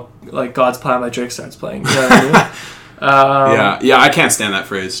is all, like, God's plan by Drake starts playing. You know what I mean? Yeah, I can't stand that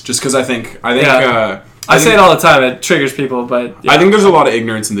phrase, just because I think I say it all the time. It triggers people, but I think there's a lot of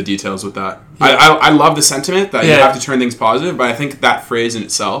ignorance in the details with that. Yeah. I love the sentiment that you have to turn things positive, but I think that phrase in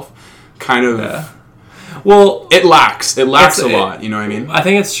itself kind of well, it lacks a lot. You know what I mean? I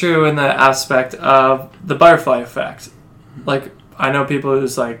think it's true in the aspect of the butterfly effect. Like, I know people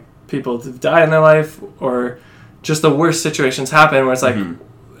who's, like, people who've died in their life, or just the worst situations happen where it's like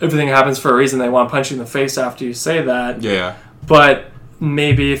everything happens for a reason. They want to punch you in the face after you say that. Yeah. But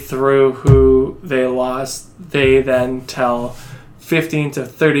maybe through who they lost, they then tell 15 to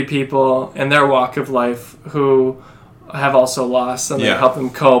 30 people in their walk of life who have also lost, and they help them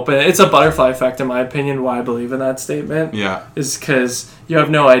cope. And it's a butterfly effect, in my opinion, why I believe in that statement. Yeah. Is because you have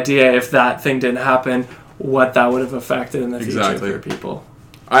no idea if that thing didn't happen, what that would have affected in the future for people.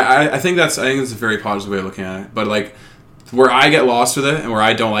 I think it's a very positive way of looking at it. But, like, where I get lost with it and where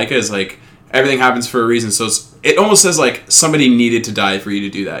I don't like it is, like, everything happens for a reason. So it almost says, like, somebody needed to die for you to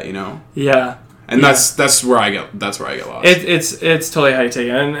do that, you know? Yeah. And that's where I get lost. It's totally how you take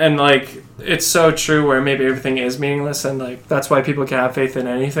it. And like, it's so true where maybe everything is meaningless, and, like, that's why people can have faith in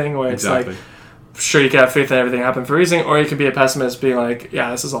anything, where it's like, sure, you can have faith in everything happened for a reason, or you can be a pessimist being like,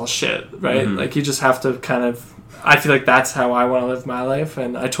 yeah, this is all shit, right? Like, you just have to kind of, I feel like that's how I want to live my life,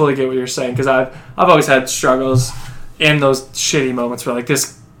 and I totally get what you're saying, because I've always had struggles in those shitty moments where, like,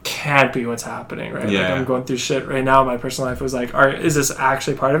 this can't be what's happening, right? Yeah. Like, I'm going through shit right now in my personal life. It was like, is this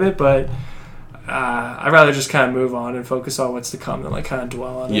actually part of it? But I'd rather just kind of move on and focus on what's to come than, like, kind of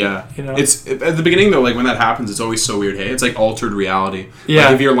dwell on it. Yeah. You know? It's at the beginning, though, like, when that happens, it's always so weird. Hey, it's like altered reality. Yeah.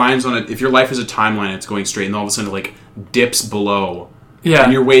 Like, if your life is a timeline, it's going straight, and all of a sudden it, like, dips below. Yeah.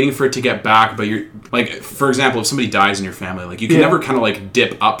 And you're waiting for it to get back, but you're, like, for example, if somebody dies in your family, like, you can never kind of, like,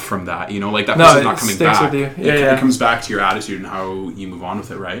 dip up from that, you know? Like, that person's not coming back. With you. Yeah, it comes back to your attitude and how you move on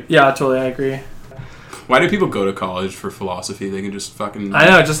with it, right? Yeah, totally, I agree. Why do people go to college for philosophy? They can just fucking... I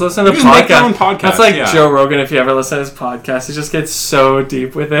know, just listen to just make their own podcast. That's like Joe Rogan, if you ever listen to his podcast. He just gets so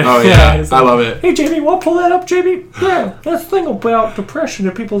deep with it. Oh, yeah. Like, I love it. Hey, Jamie, want to pull that up, Jamie? Yeah, that thing about depression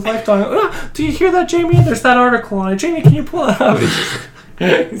in people's lifetime. Do you hear that, Jamie? There's that article on it. Jamie, can you pull it up?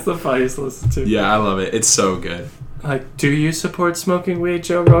 He's the funniest to listen to. Yeah, I love it. It's so good. Like, do you support smoking weed,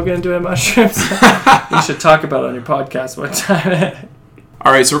 Joe Rogan, doing mushrooms? You should talk about it on your podcast one time.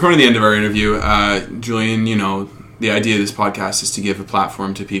 All right, so we're coming to the end of our interview. Julian, you know, the idea of this podcast is to give a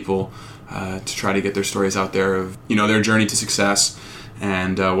platform to people to try to get their stories out there of, you know, their journey to success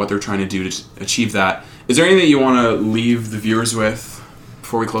and what they're trying to do to achieve that. Is there anything that you want to leave the viewers with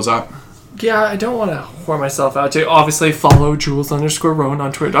before we close up? Yeah, I don't want to whore myself out. To obviously follow Jules_Rowan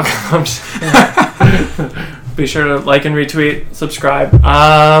on Twitter.com. But be sure to like and retweet, subscribe.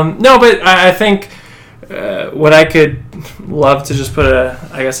 No, but I think what I could love to just put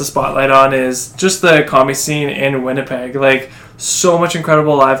a spotlight on is just the comedy scene in Winnipeg. Like, so much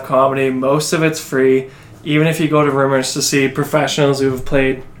incredible live comedy. Most of it's free. Even if you go to Rumors to see professionals who have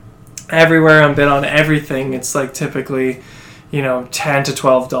played everywhere and been on everything, it's like typically, $10 to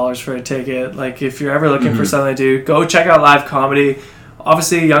 $12 for a ticket. Like, if you're ever looking for something to do, go check out live comedy.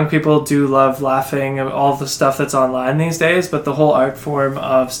 Obviously, young people do love laughing at all the stuff that's online these days, but the whole art form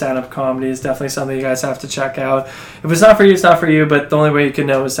of stand-up comedy is definitely something you guys have to check out. If it's not for you, it's not for you, but the only way you can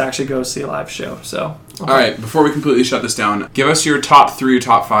know is to actually go see a live show. So, all right, before we completely shut this down, give us your top 3 or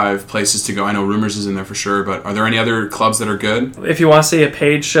top 5 places to go. I know Rumors is in there for sure, but are there any other clubs that are good? If you want to see a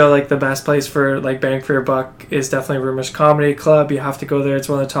paid show, like the best place for like bang for your buck is definitely Rumors Comedy Club. You have to go there. It's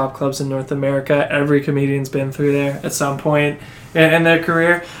one of the top clubs in North America. Every comedian's been through there at some point in their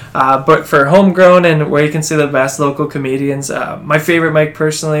career. But for homegrown and where you can see the best local comedians, my favorite mic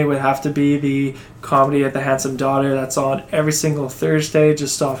personally would have to be the Comedy at the Handsome Daughter. That's on every single Thursday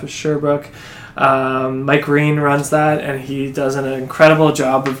just off of Sherbrooke. Mike Green runs that, and he does an incredible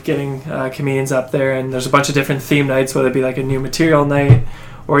job of getting comedians up there, and there's a bunch of different theme nights, whether it be like a new material night,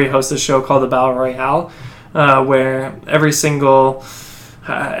 or he hosts a show called the Battle Royale, where every single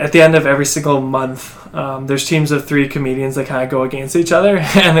at the end of every single month, there's teams of 3 comedians that kind of go against each other,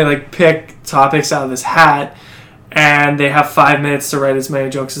 and they like pick topics out of this hat, and they have 5 minutes to write as many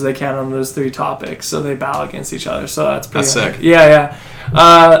jokes as they can on those 3 topics, so they battle against each other. So that's sick. Yeah.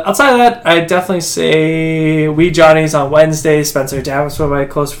 Outside of that, I'd definitely say Wee Johnny's on Wednesday. Spencer Davis, one of my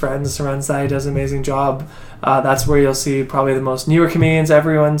close friends, runs that. He does an amazing job. That's where you'll see probably the most newer comedians.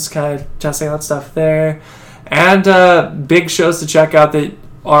 Everyone's kind of testing out stuff there. And big shows to check out that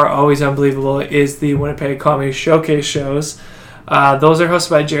are always unbelievable is the Winnipeg Comedy Showcase shows. Those are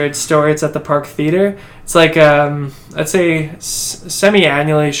hosted by Jared Story. It's at the Park Theatre. It's like, I'd say,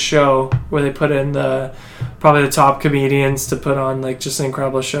 semi-annually show where they put in probably the top comedians to put on like just an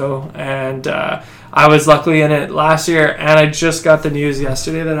incredible show. And I was luckily in it last year, and I just got the news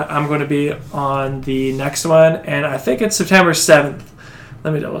yesterday that I'm going to be on the next one, and I think it's September 7th.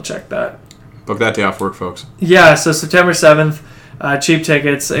 Let me double check that. Book that day off work, folks. Yeah, so September 7th. Cheap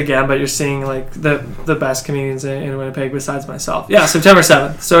tickets again, but you're seeing like the best comedians in Winnipeg besides myself. Yeah, September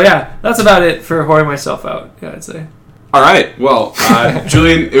 7th. So yeah, that's about it for whoring myself out. Yeah, I'd say. All right. Well,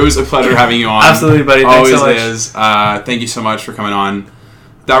 Julian, it was a pleasure having you on. Absolutely, buddy. Thanks so much. Always is. Thank you so much for coming on.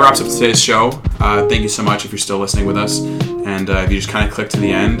 That wraps up today's show. Thank you so much if you're still listening with us, and if you just kind of click to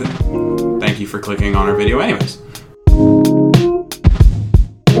the end, thank you for clicking on our video anyways.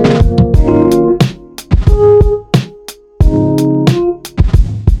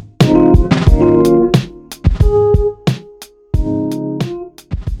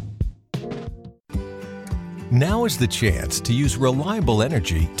 Now is the chance to use reliable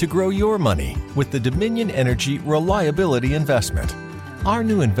energy to grow your money with the Dominion Energy Reliability Investment. Our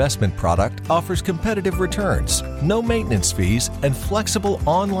new investment product offers competitive returns, no maintenance fees, and flexible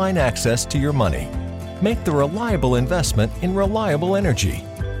online access to your money. Make the reliable investment in reliable energy.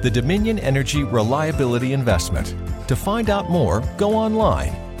 The Dominion Energy Reliability Investment. To find out more, go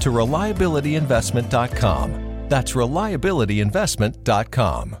online to reliabilityinvestment.com. That's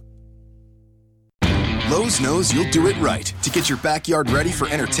reliabilityinvestment.com. Lowe's knows you'll do it right to get your backyard ready for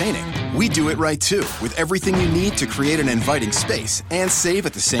entertaining. We do it right too, with everything you need to create an inviting space and save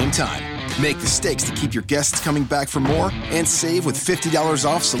at the same time. Make the stakes to keep your guests coming back for more and save with $50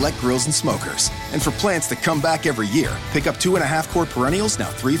 off select grills and smokers. And for plants that come back every year, pick up 2.5 quart perennials, now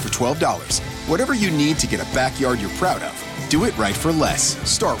 3 for $12. Whatever you need to get a backyard you're proud of, do it right for less.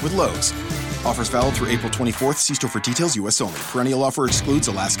 Start with Lowe's. Offers valid through April 24th. See store for details. U.S. only. Perennial offer excludes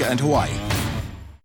Alaska and Hawaii.